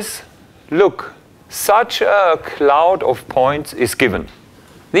do is, look, such a cloud of points is given.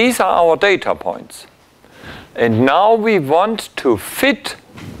 These are our data points. And now we want to fit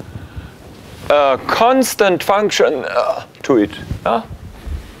a constant function to it.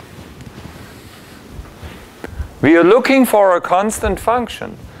 We are looking for a constant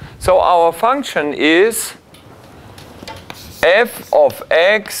function. So our function is f of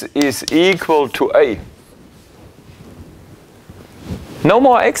x is equal to a. No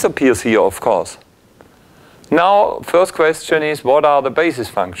more x appears here, of course. Now, first question is, what are the basis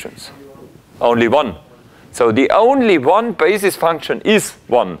functions? Only one. So the only one basis function is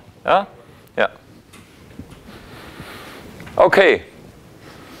 1. Yeah? Yeah. Okay.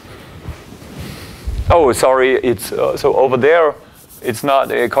 Oh, sorry. It's so over there. It's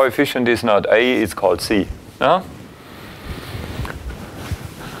not a coefficient. Is not a. It's called c. Yeah?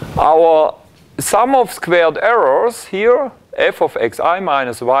 Our sum of squared errors here, f of xi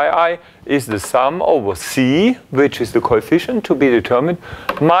minus yi, is the sum over c, which is the coefficient to be determined,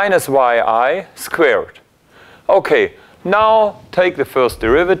 minus yi squared. Okay, now take the first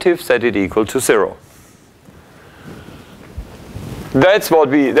derivative, set it equal to 0. That's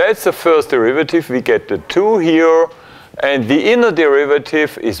the first derivative. We get the 2 here, and the inner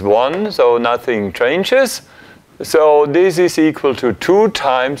derivative is 1, so nothing changes. So this is equal to 2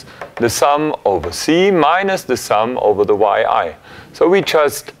 times the sum over c minus the sum over the yi. So we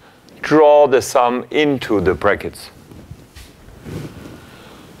just draw the sum into the brackets.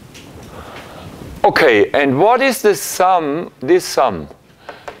 Okay, and what is the sum, this sum?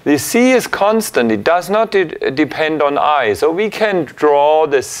 The c is constant. It does not depend on I. So we can draw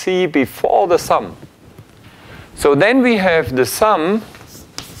the c before the sum. So then we have the sum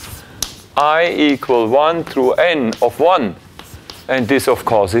I equal 1 through n of 1. And this, of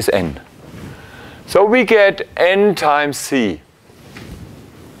course, is n. So we get n times c.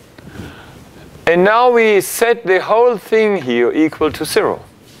 And now we set the whole thing here equal to 0.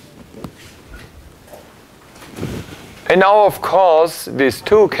 And now, of course, this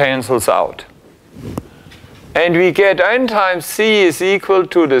 2 cancels out. And we get n times c is equal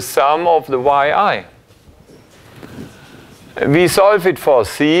to the sum of the yi. We solve it for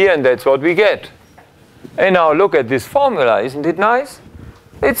c, and that's what we get. And now look at this formula. Isn't it nice?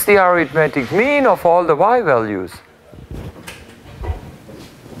 It's the arithmetic mean of all the y values.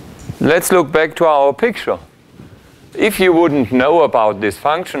 Let's look back to our picture. If you wouldn't know about this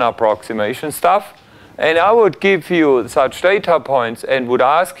function approximation stuff, and I would give you such data points and would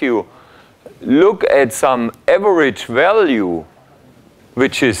ask you, look at some average value,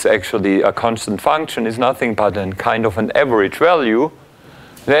 which is actually a constant function, is nothing but a kind of an average value,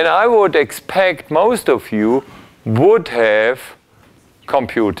 then I would expect most of you would have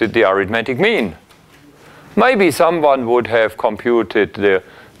computed the arithmetic mean. Maybe someone would have computed the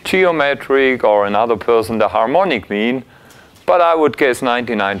geometric, or another person the harmonic mean, but I would guess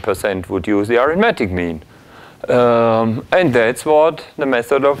 99% would use the arithmetic mean. And that's what the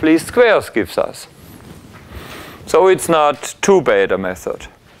method of least squares gives us. So it's not too bad a method.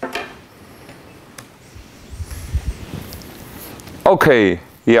 Okay,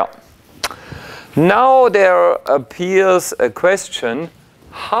 yeah. Now there appears a question,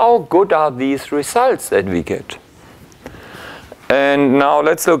 how good are these results that we get? And now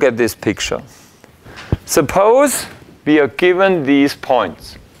let's look at this picture. Suppose we are given these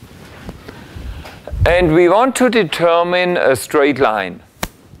points. And we want to determine a straight line.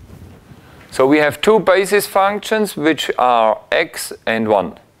 So we have 2 basis functions, which are x and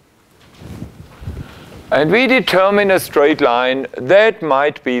 1. And we determine a straight line. That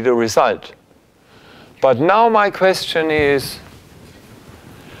might be the result. But now my question is,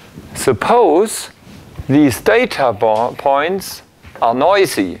 suppose these data points are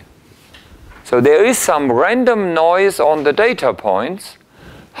noisy. So there is some random noise on the data points.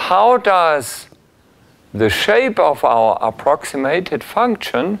 How does the shape of our approximated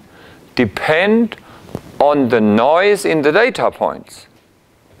function depend on the noise in the data points?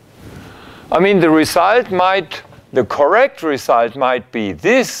 I mean, the correct result might be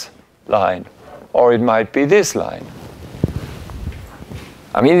this line, or it might be this line.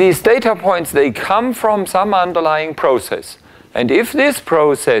 I mean, these data points, they come from some underlying process. And if this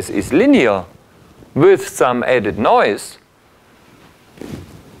process is linear with some added noise,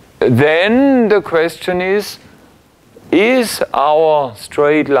 then the question is our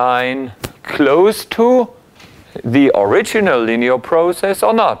straight line close to the original linear process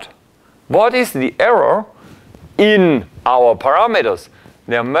or not? What is the error in our parameters?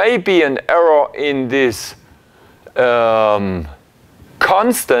 There may be an error in this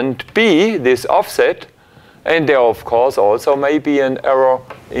constant b, this offset, and there of course also may be an error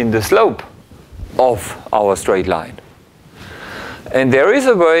in the slope of our straight line. And there is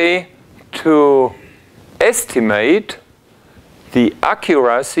a way to estimate the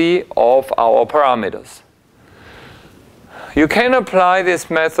accuracy of our parameters. You can apply this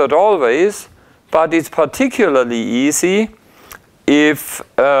method always, but it's particularly easy if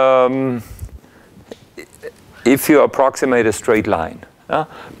you approximate a straight line,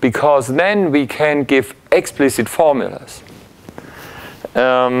 because then we can give explicit formulas.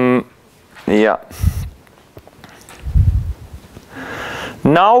 Yeah.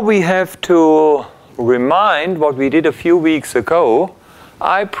 Now we have to remind what we did a few weeks ago.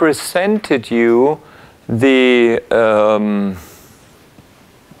 I presented you the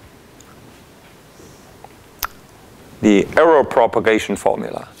error propagation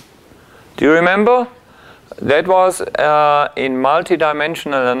formula. Do you remember? That was in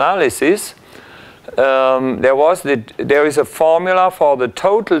multidimensional analysis. There is a formula for the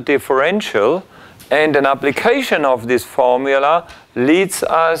total differential, and an application of this formula leads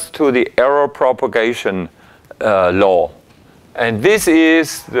us to the error propagation law. And this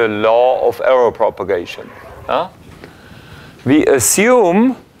is the law of error propagation. We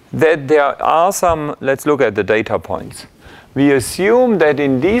assume that there are some, let's look at the data points. We assume that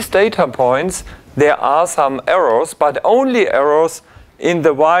in these data points there are some errors, but only errors in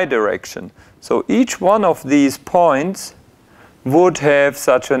the y direction. So each one of these points would have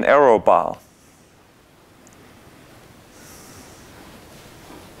such an error bar.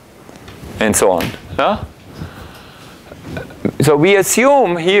 And so on. So we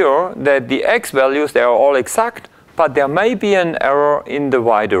assume here that the x values, they are all exact, but there may be an error in the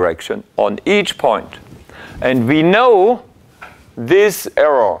y direction on each point. And we know this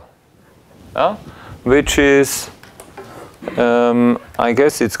error, which is, I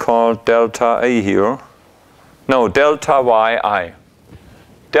guess it's called delta A here. No, delta yi.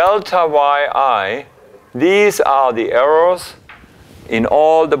 Delta yi, these are the errors in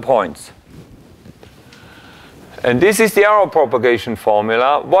all the points. And this is the error propagation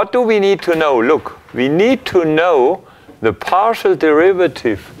formula. What do we need to know? Look, we need to know the partial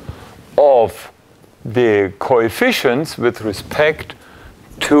derivative of the coefficients with respect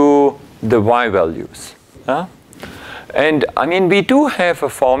to the y values. And I mean, we do have a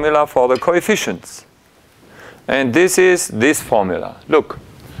formula for the coefficients. And this is this formula. Look,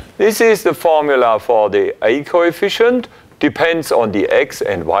 this is the formula for the A coefficient, depends on the x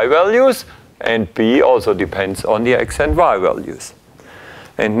and y values, and B also depends on the x and y values.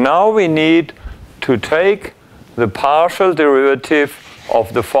 And now we need to take the partial derivative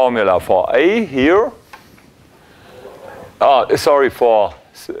of the formula for A here. For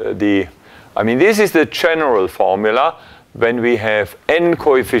the, I mean, this is the general formula when we have n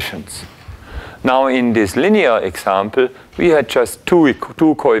coefficients. Now in this linear example, we had just two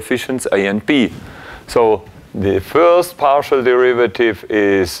coefficients, A and B. So the first partial derivative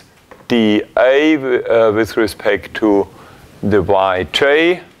is dA with respect to the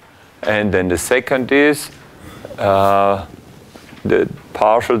yj, and then the second is the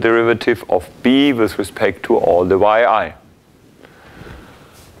partial derivative of B with respect to all the yi.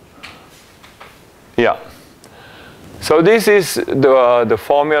 Yeah. So this is the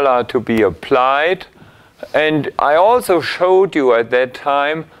formula to be applied. And I also showed you at that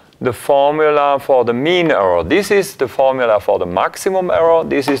time the formula for the mean error. This is the formula for the maximum error.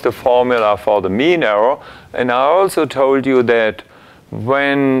 This is the formula for the mean error. And I also told you that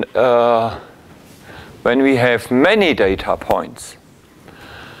when we have many data points,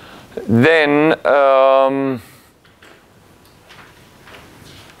 then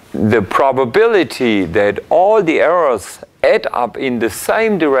the probability that all the errors add up in the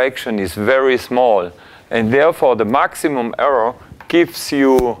same direction is very small. And therefore, the maximum error gives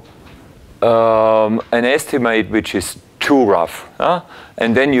you an estimate which is too rough.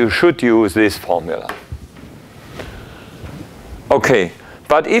 And then you should use this formula. Okay,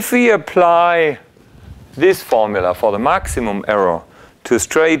 but if we apply this formula for the maximum error to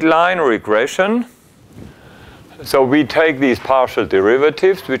straight line regression, so we take these partial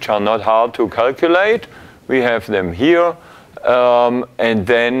derivatives, which are not hard to calculate. We have them here. And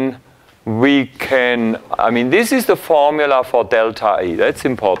then we can, I mean, this is the formula for delta A. That's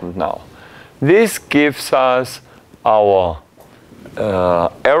important now. This gives us our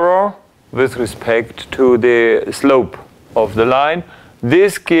error with respect to the slope of the line.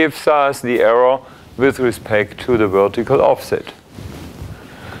 This gives us the error with respect to the vertical offset.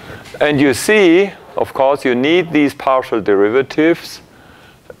 And you see, of course, you need these partial derivatives.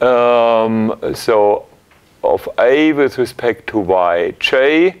 So of A with respect to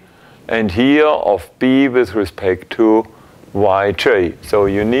yj, and here of B with respect to yj. So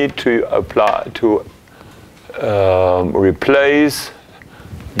you need to apply to replace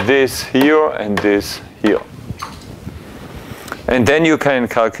this here and this here. And then you can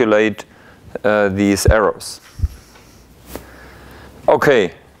calculate these errors.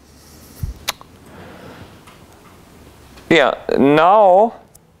 Okay. Yeah, now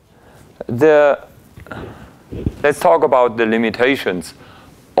let's talk about the limitations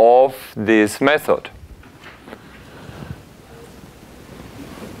of this method.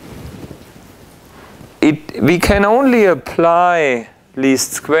 We can only apply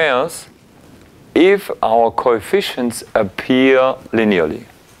least squares if our coefficients appear linearly.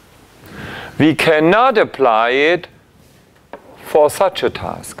 We cannot apply it for such a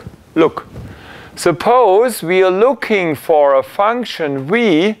task. Look, suppose we are looking for a function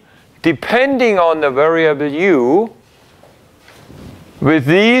v depending on the variable u with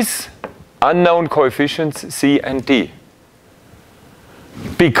these unknown coefficients c and d.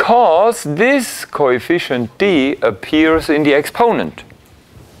 Because this coefficient d appears in the exponent.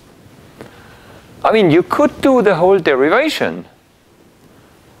 I mean, you could do the whole derivation.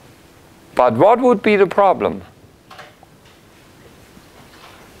 But what would be the problem?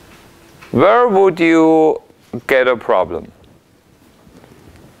 Where would you get a problem?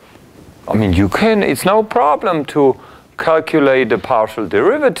 I mean, you can, it's no problem to calculate the partial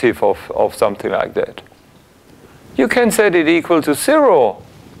derivative of something like that. You can set it equal to 0.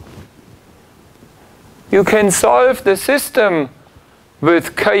 You can solve the system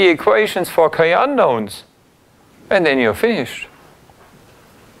with k equations for k unknowns, and then you're finished.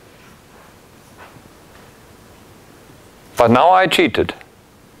 But now I cheated.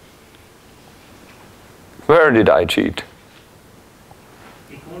 Where did I cheat?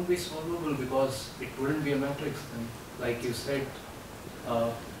 It won't be solvable because it wouldn't be a matrix then. Like you said,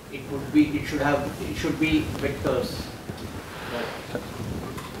 it should be vectors.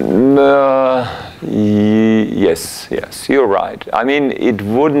 Yes, you're right. I mean, it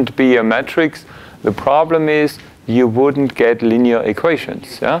wouldn't be a matrix. The problem is you wouldn't get linear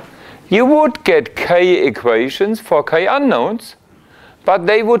equations. Yeah? You would get k equations for k unknowns, but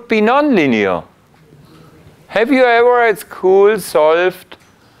they would be nonlinear. Have you ever at school solved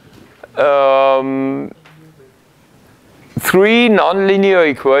 3 nonlinear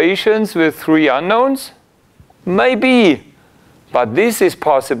equations with 3 unknowns? Maybe. But this is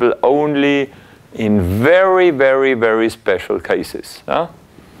possible only in very, very, very special cases. Huh?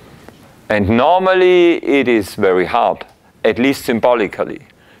 And normally it is very hard, at least symbolically.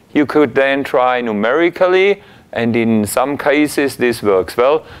 You could then try numerically, and in some cases this works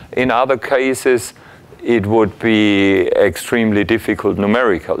well. In other cases it would be extremely difficult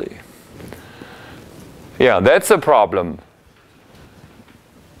numerically. Yeah, that's a problem.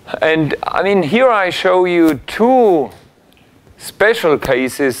 And I mean, here I show you 2 special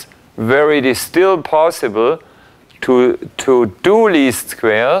cases where it is still possible to do least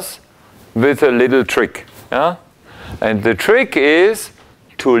squares with a little trick. Yeah? And the trick is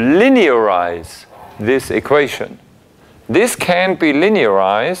to linearize this equation. This can be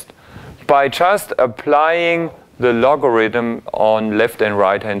linearized by just applying the logarithm on left and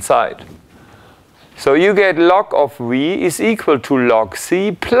right hand side. So you get log of v is equal to log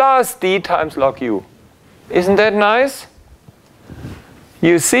c plus d times log u. Isn't that nice?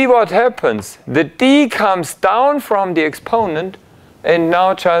 You see what happens. The d comes down from the exponent and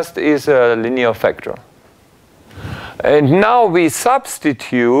now just is a linear factor. And now we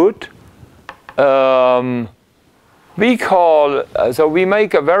substitute, so we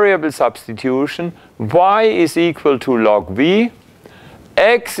make a variable substitution. Y is equal to log v,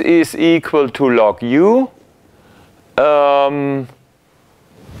 x is equal to log u, and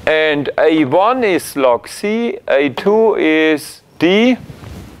a1 is log c, a2 is d.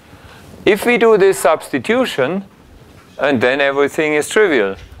 If we do this substitution, and then everything is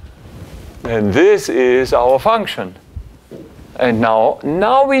trivial. And this is our function. And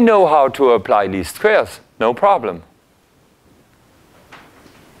now we know how to apply least squares. No problem.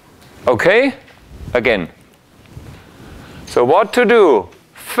 Okay? Again. So what to do?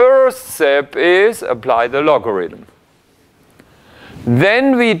 First step is apply the logarithm.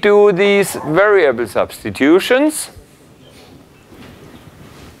 Then we do these variable substitutions.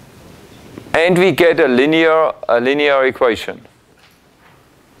 And we get a linear equation.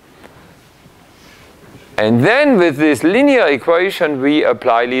 And then with this linear equation, we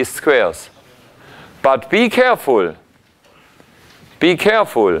apply least squares. But be careful. Be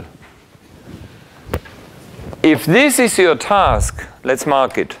careful. If this is your task, let's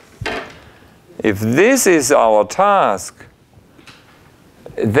mark it. If this is our task,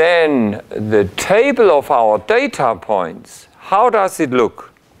 then the table of our data points, how does it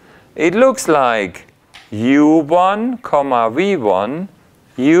look? It looks like u1, v1,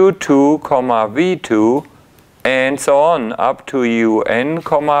 u2, v2, and so on up to un,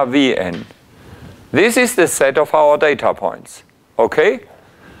 vn. This is the set of our data points. Okay?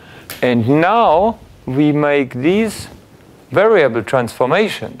 And now we make these variable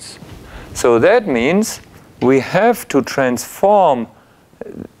transformations. So that means we have to transform,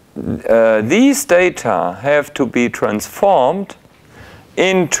 these data have to be transformed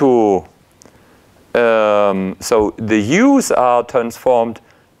into, so the u's are transformed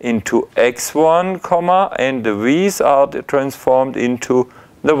into x1, comma, and the v's are transformed into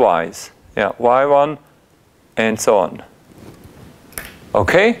the y's. Yeah, y1 and so on.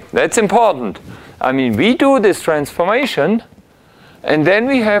 Okay, that's important. I mean, we do this transformation, and then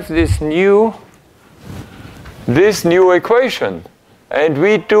we have this new equation. And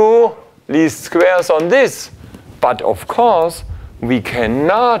we do least squares on this. But of course, we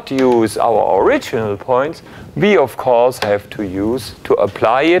cannot use our original points. We, of course, have to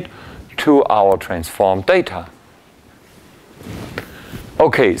apply it to our transformed data.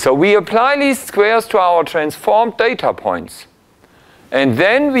 Okay, so we apply least squares to our transformed data points. And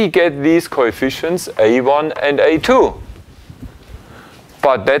then we get these coefficients A1 and A2.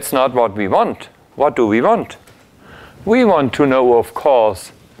 But that's not what we want. What do we want? We want to know, of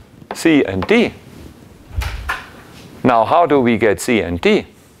course, C and D. Now, how do we get C and D?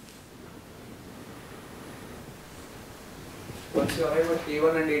 Once you arrive at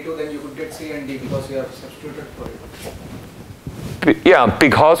A1 and A2, then you could get C and D because you have substituted for it. Yeah,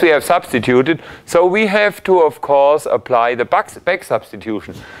 because we have substituted. So we have to, of course, apply the back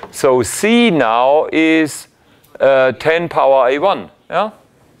substitution. So C now is 10 power A1. Yeah?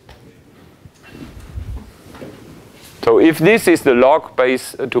 So if this is the log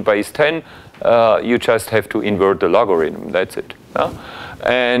base to base 10, you just have to invert the logarithm. That's it. Yeah?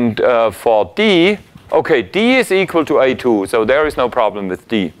 And for D, okay, D is equal to A2, so there is no problem with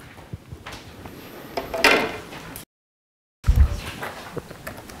D.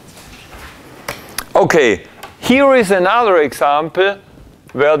 Okay, here is another example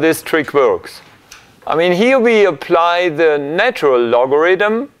where this trick works. I mean, here we apply the natural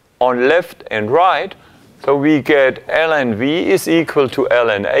logarithm on left and right. So we get ln v is equal to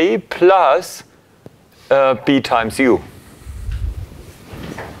ln a plus b times u.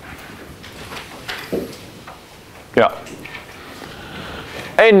 Yeah.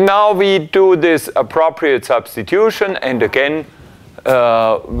 And now we do this appropriate substitution, and again,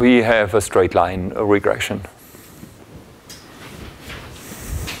 we have a straight line regression.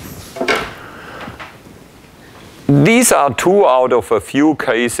 These are 2 out of a few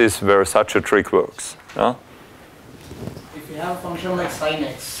cases where such a trick works. If you have a function like sin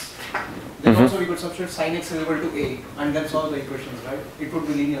x, then also we could substitute sin x is equal to a and then solve the equations, right? It would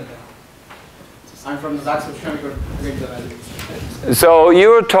be linear then. And from that substitution we could get the values. So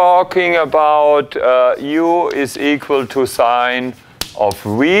you're talking about u is equal to sine of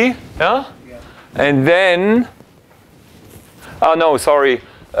v, yeah? Yeah. And then, oh no, sorry,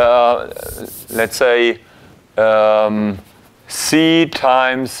 let's say c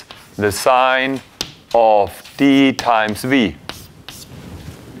times the sine of d times v.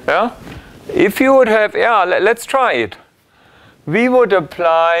 Yeah? If you would have, yeah, let's try it. We would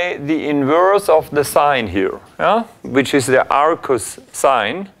apply the inverse of the sine here, yeah? Which is the arcus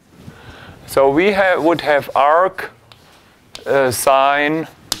sine. So we would have arc sine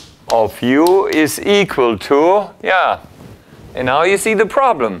of u is equal to, yeah, and now you see the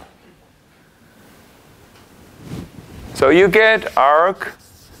problem. So you get arc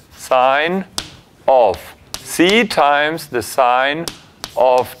sine of c times the sine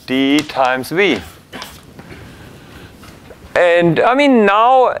of d times v. And I mean,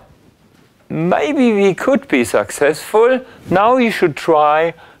 now maybe we could be successful. Now you should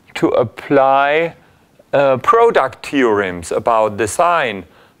try to apply product theorems about the sine.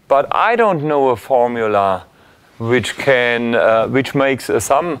 But I don't know a formula which makes a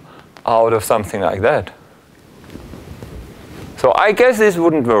sum out of something like that. So I guess this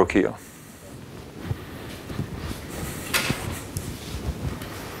wouldn't work here.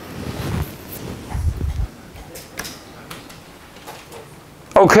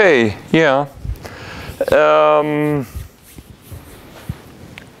 Okay, yeah.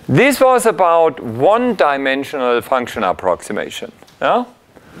 This was about one-dimensional function approximation. Yeah?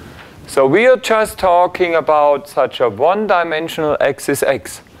 So we are just talking about such a one-dimensional axis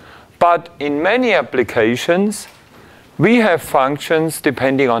x. But in many applications, we have functions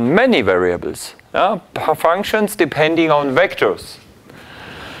depending on many variables. Yeah? Functions depending on vectors.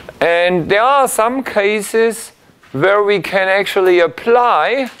 And there are some cases where we can actually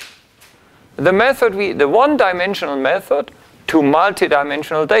apply the method, the one-dimensional method, to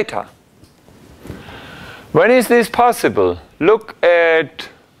multidimensional data. When is this possible? Look at,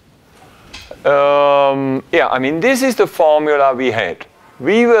 yeah, I mean, this is the formula we had.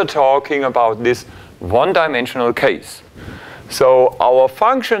 We were talking about this one-dimensional case. So our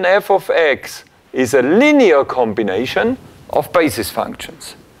function f of x is a linear combination of basis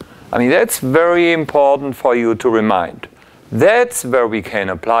functions. I mean, that's very important for you to remind. That's where we can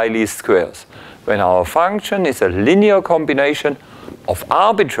apply least squares. When our function is a linear combination of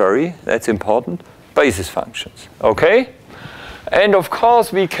arbitrary, that's important, basis functions. Okay? And of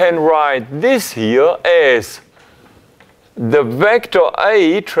course, we can write this here as the vector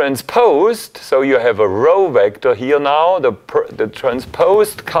A transposed. So you have a row vector here now. The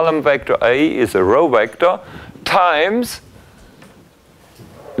transposed column vector A is a row vector times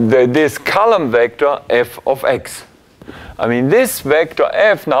this column vector f of x. I mean, this vector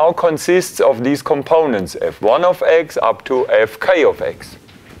f now consists of these components, f1 of x up to fk of x.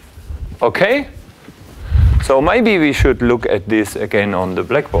 Okay? So maybe we should look at this again on the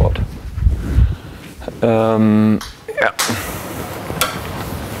blackboard. Yeah.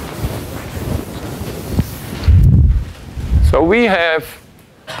 So we have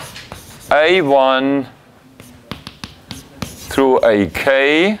a1 through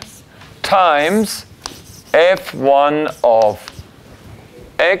ak times f1 of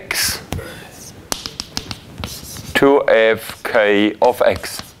x to fk of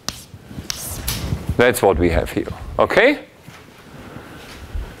x. That's what we have here. Okay?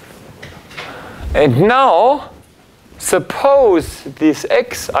 And now, suppose this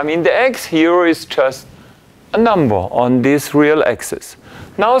x, I mean the x here is just a number on this real axis.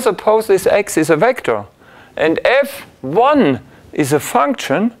 Now suppose this x is a vector, and f1 is a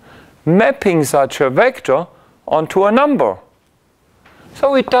function mapping such a vector onto a number.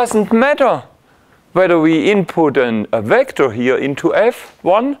 So it doesn't matter whether we input a vector here into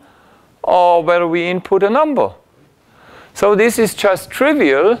f1 or whether we input a number. So this is just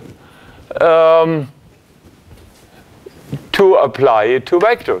trivial to apply it to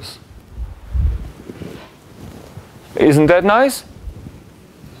vectors. Isn't that nice?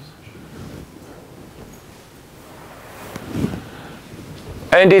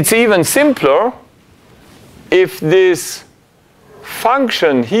 And it's even simpler if this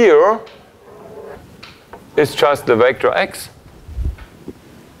function here is just the vector x.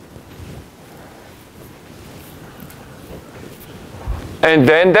 And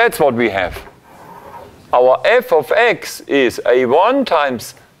then that's what we have. Our f of x is a1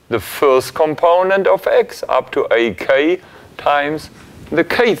 times the first component of x up to ak times the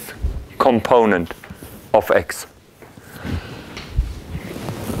kth component of x.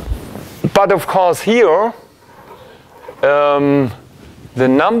 But of course here, the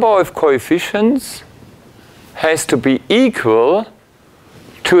number of coefficients has to be equal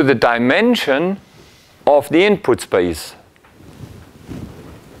to the dimension of the input space.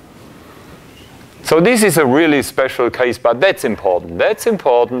 So this is a really special case, but that's important. That's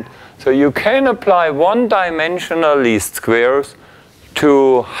important. So you can apply one-dimensional least squares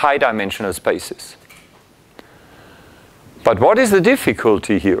to high-dimensional spaces. But what is the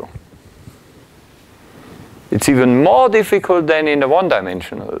difficulty here? It's even more difficult than in the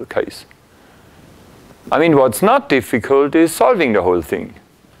one-dimensional case. I mean, what's not difficult is solving the whole thing.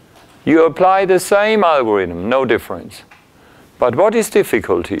 You apply the same algorithm, no difference. But what is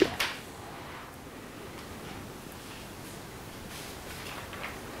difficult here?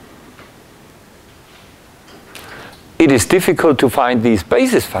 It is difficult to find these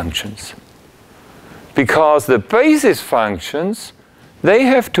basis functions. Because the basis functions, they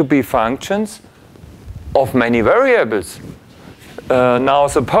have to be functions of many variables. Now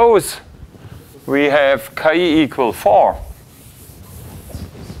suppose we have k equal 4.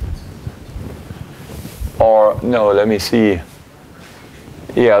 Or, no, let me see.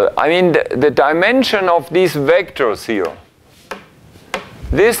 Yeah, I mean the dimension of these vectors here.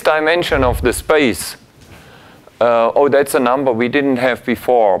 This dimension of the space. Oh, that's a number we didn't have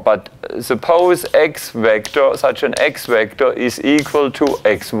before. But suppose x vector, such an x vector is equal to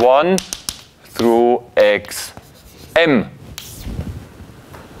x1 through xm.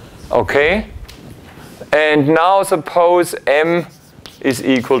 Okay? And now suppose m is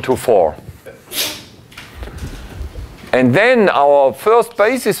equal to 4. And then our first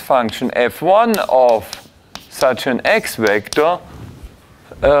basis function, f1 of such an x vector,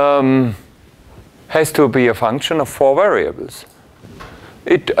 has to be a function of 4 variables.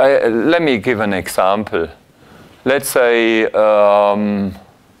 Let me give an example. Let's say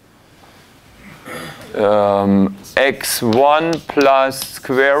x1 plus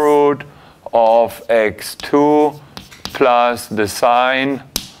square root of x2 plus the sine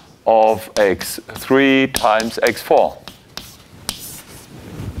of x3 times x4.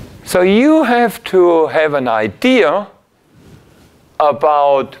 So you have to have an idea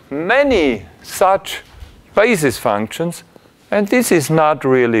about many such basis functions And this is not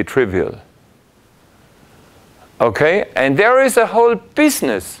really trivial. Okay? And there is a whole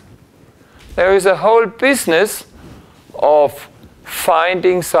business. There is a whole business of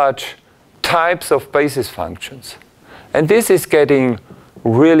finding such types of basis functions. And this is getting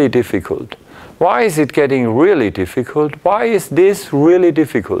really difficult. Why is it getting really difficult? Why is this really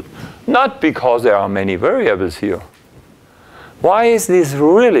difficult? Not because there are many variables here. Why is this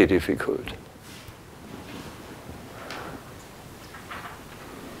really difficult?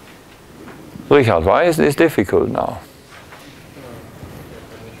 Richard, why is this difficult now?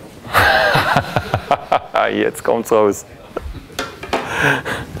 Jetzt kommt's raus.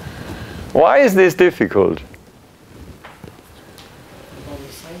 Why is this difficult?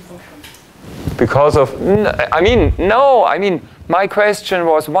 Because of, my question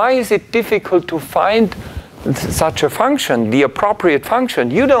was, why is it difficult to find such a function, the appropriate function?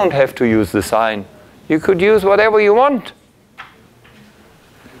 You don't have to use the sign. You could use whatever you want.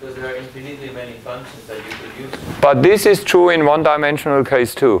 Because there are infinitely many functions that you could use. But this is true in one-dimensional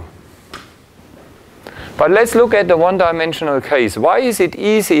case too. But let's look at the one-dimensional case. Why is it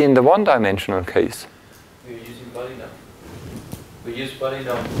easy in the one-dimensional case? We're using polynomial. We use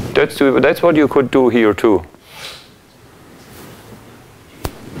polynomial. That's what you could do here too.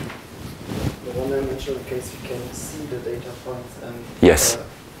 The one-dimensional case, you can see the data points and yes,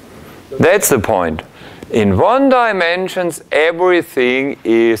 that's the point. In one dimensions, everything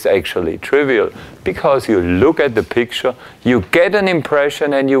is actually trivial because you look at the picture, you get an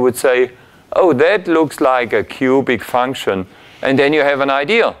impression, and you would say, "Oh, that looks like a cubic function," and then you have an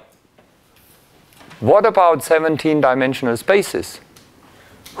idea. What about 17-dimensional spaces?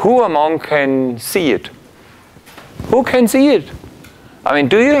 Who among can see it? Who can see it? I mean,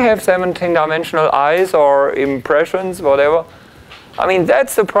 do you have 17-dimensional eyes or impressions, whatever? I mean,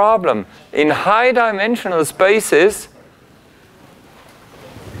 that's the problem. In high-dimensional spaces,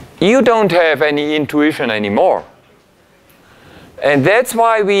 you don't have any intuition anymore. And that's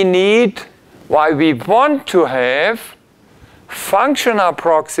why we want to have function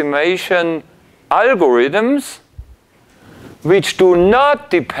approximation algorithms which do not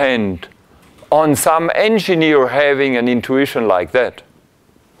depend on some engineer having an intuition like that.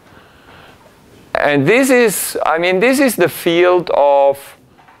 And this is the field of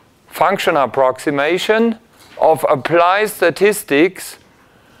function approximation, of applied statistics,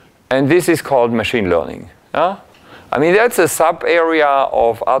 and this is called machine learning. Yeah? I mean, that's a sub-area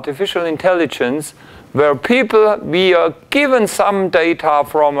of artificial intelligence where we are given some data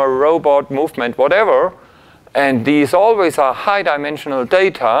from a robot movement, whatever, and these always are high-dimensional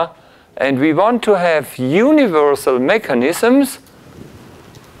data, and we want to have universal mechanisms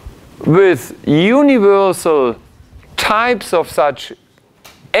with universal types of such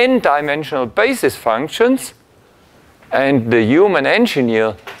n-dimensional basis functions, and the human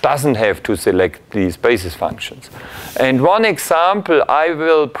engineer doesn't have to select these basis functions. And one example, I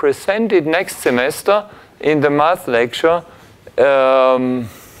will present it next semester in the math lecture.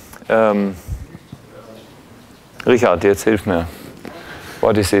 Richard, jetzt hilf mir.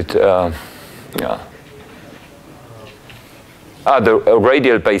 What is it? The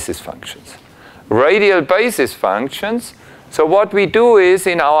radial basis functions. Radial basis functions. So what we do is,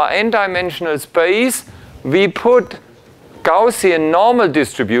 in our n-dimensional space, we put Gaussian normal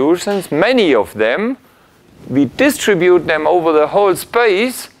distributions, many of them. We distribute them over the whole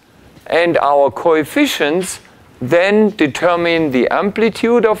space, and our coefficients then determine the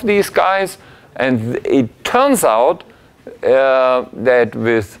amplitude of these guys. And it turns out that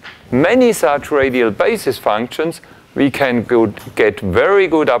with many such radial basis functions, we can get very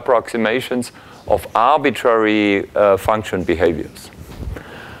good approximations of arbitrary function behaviors.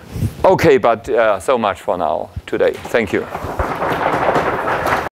 Okay, but so much for now today. Thank you.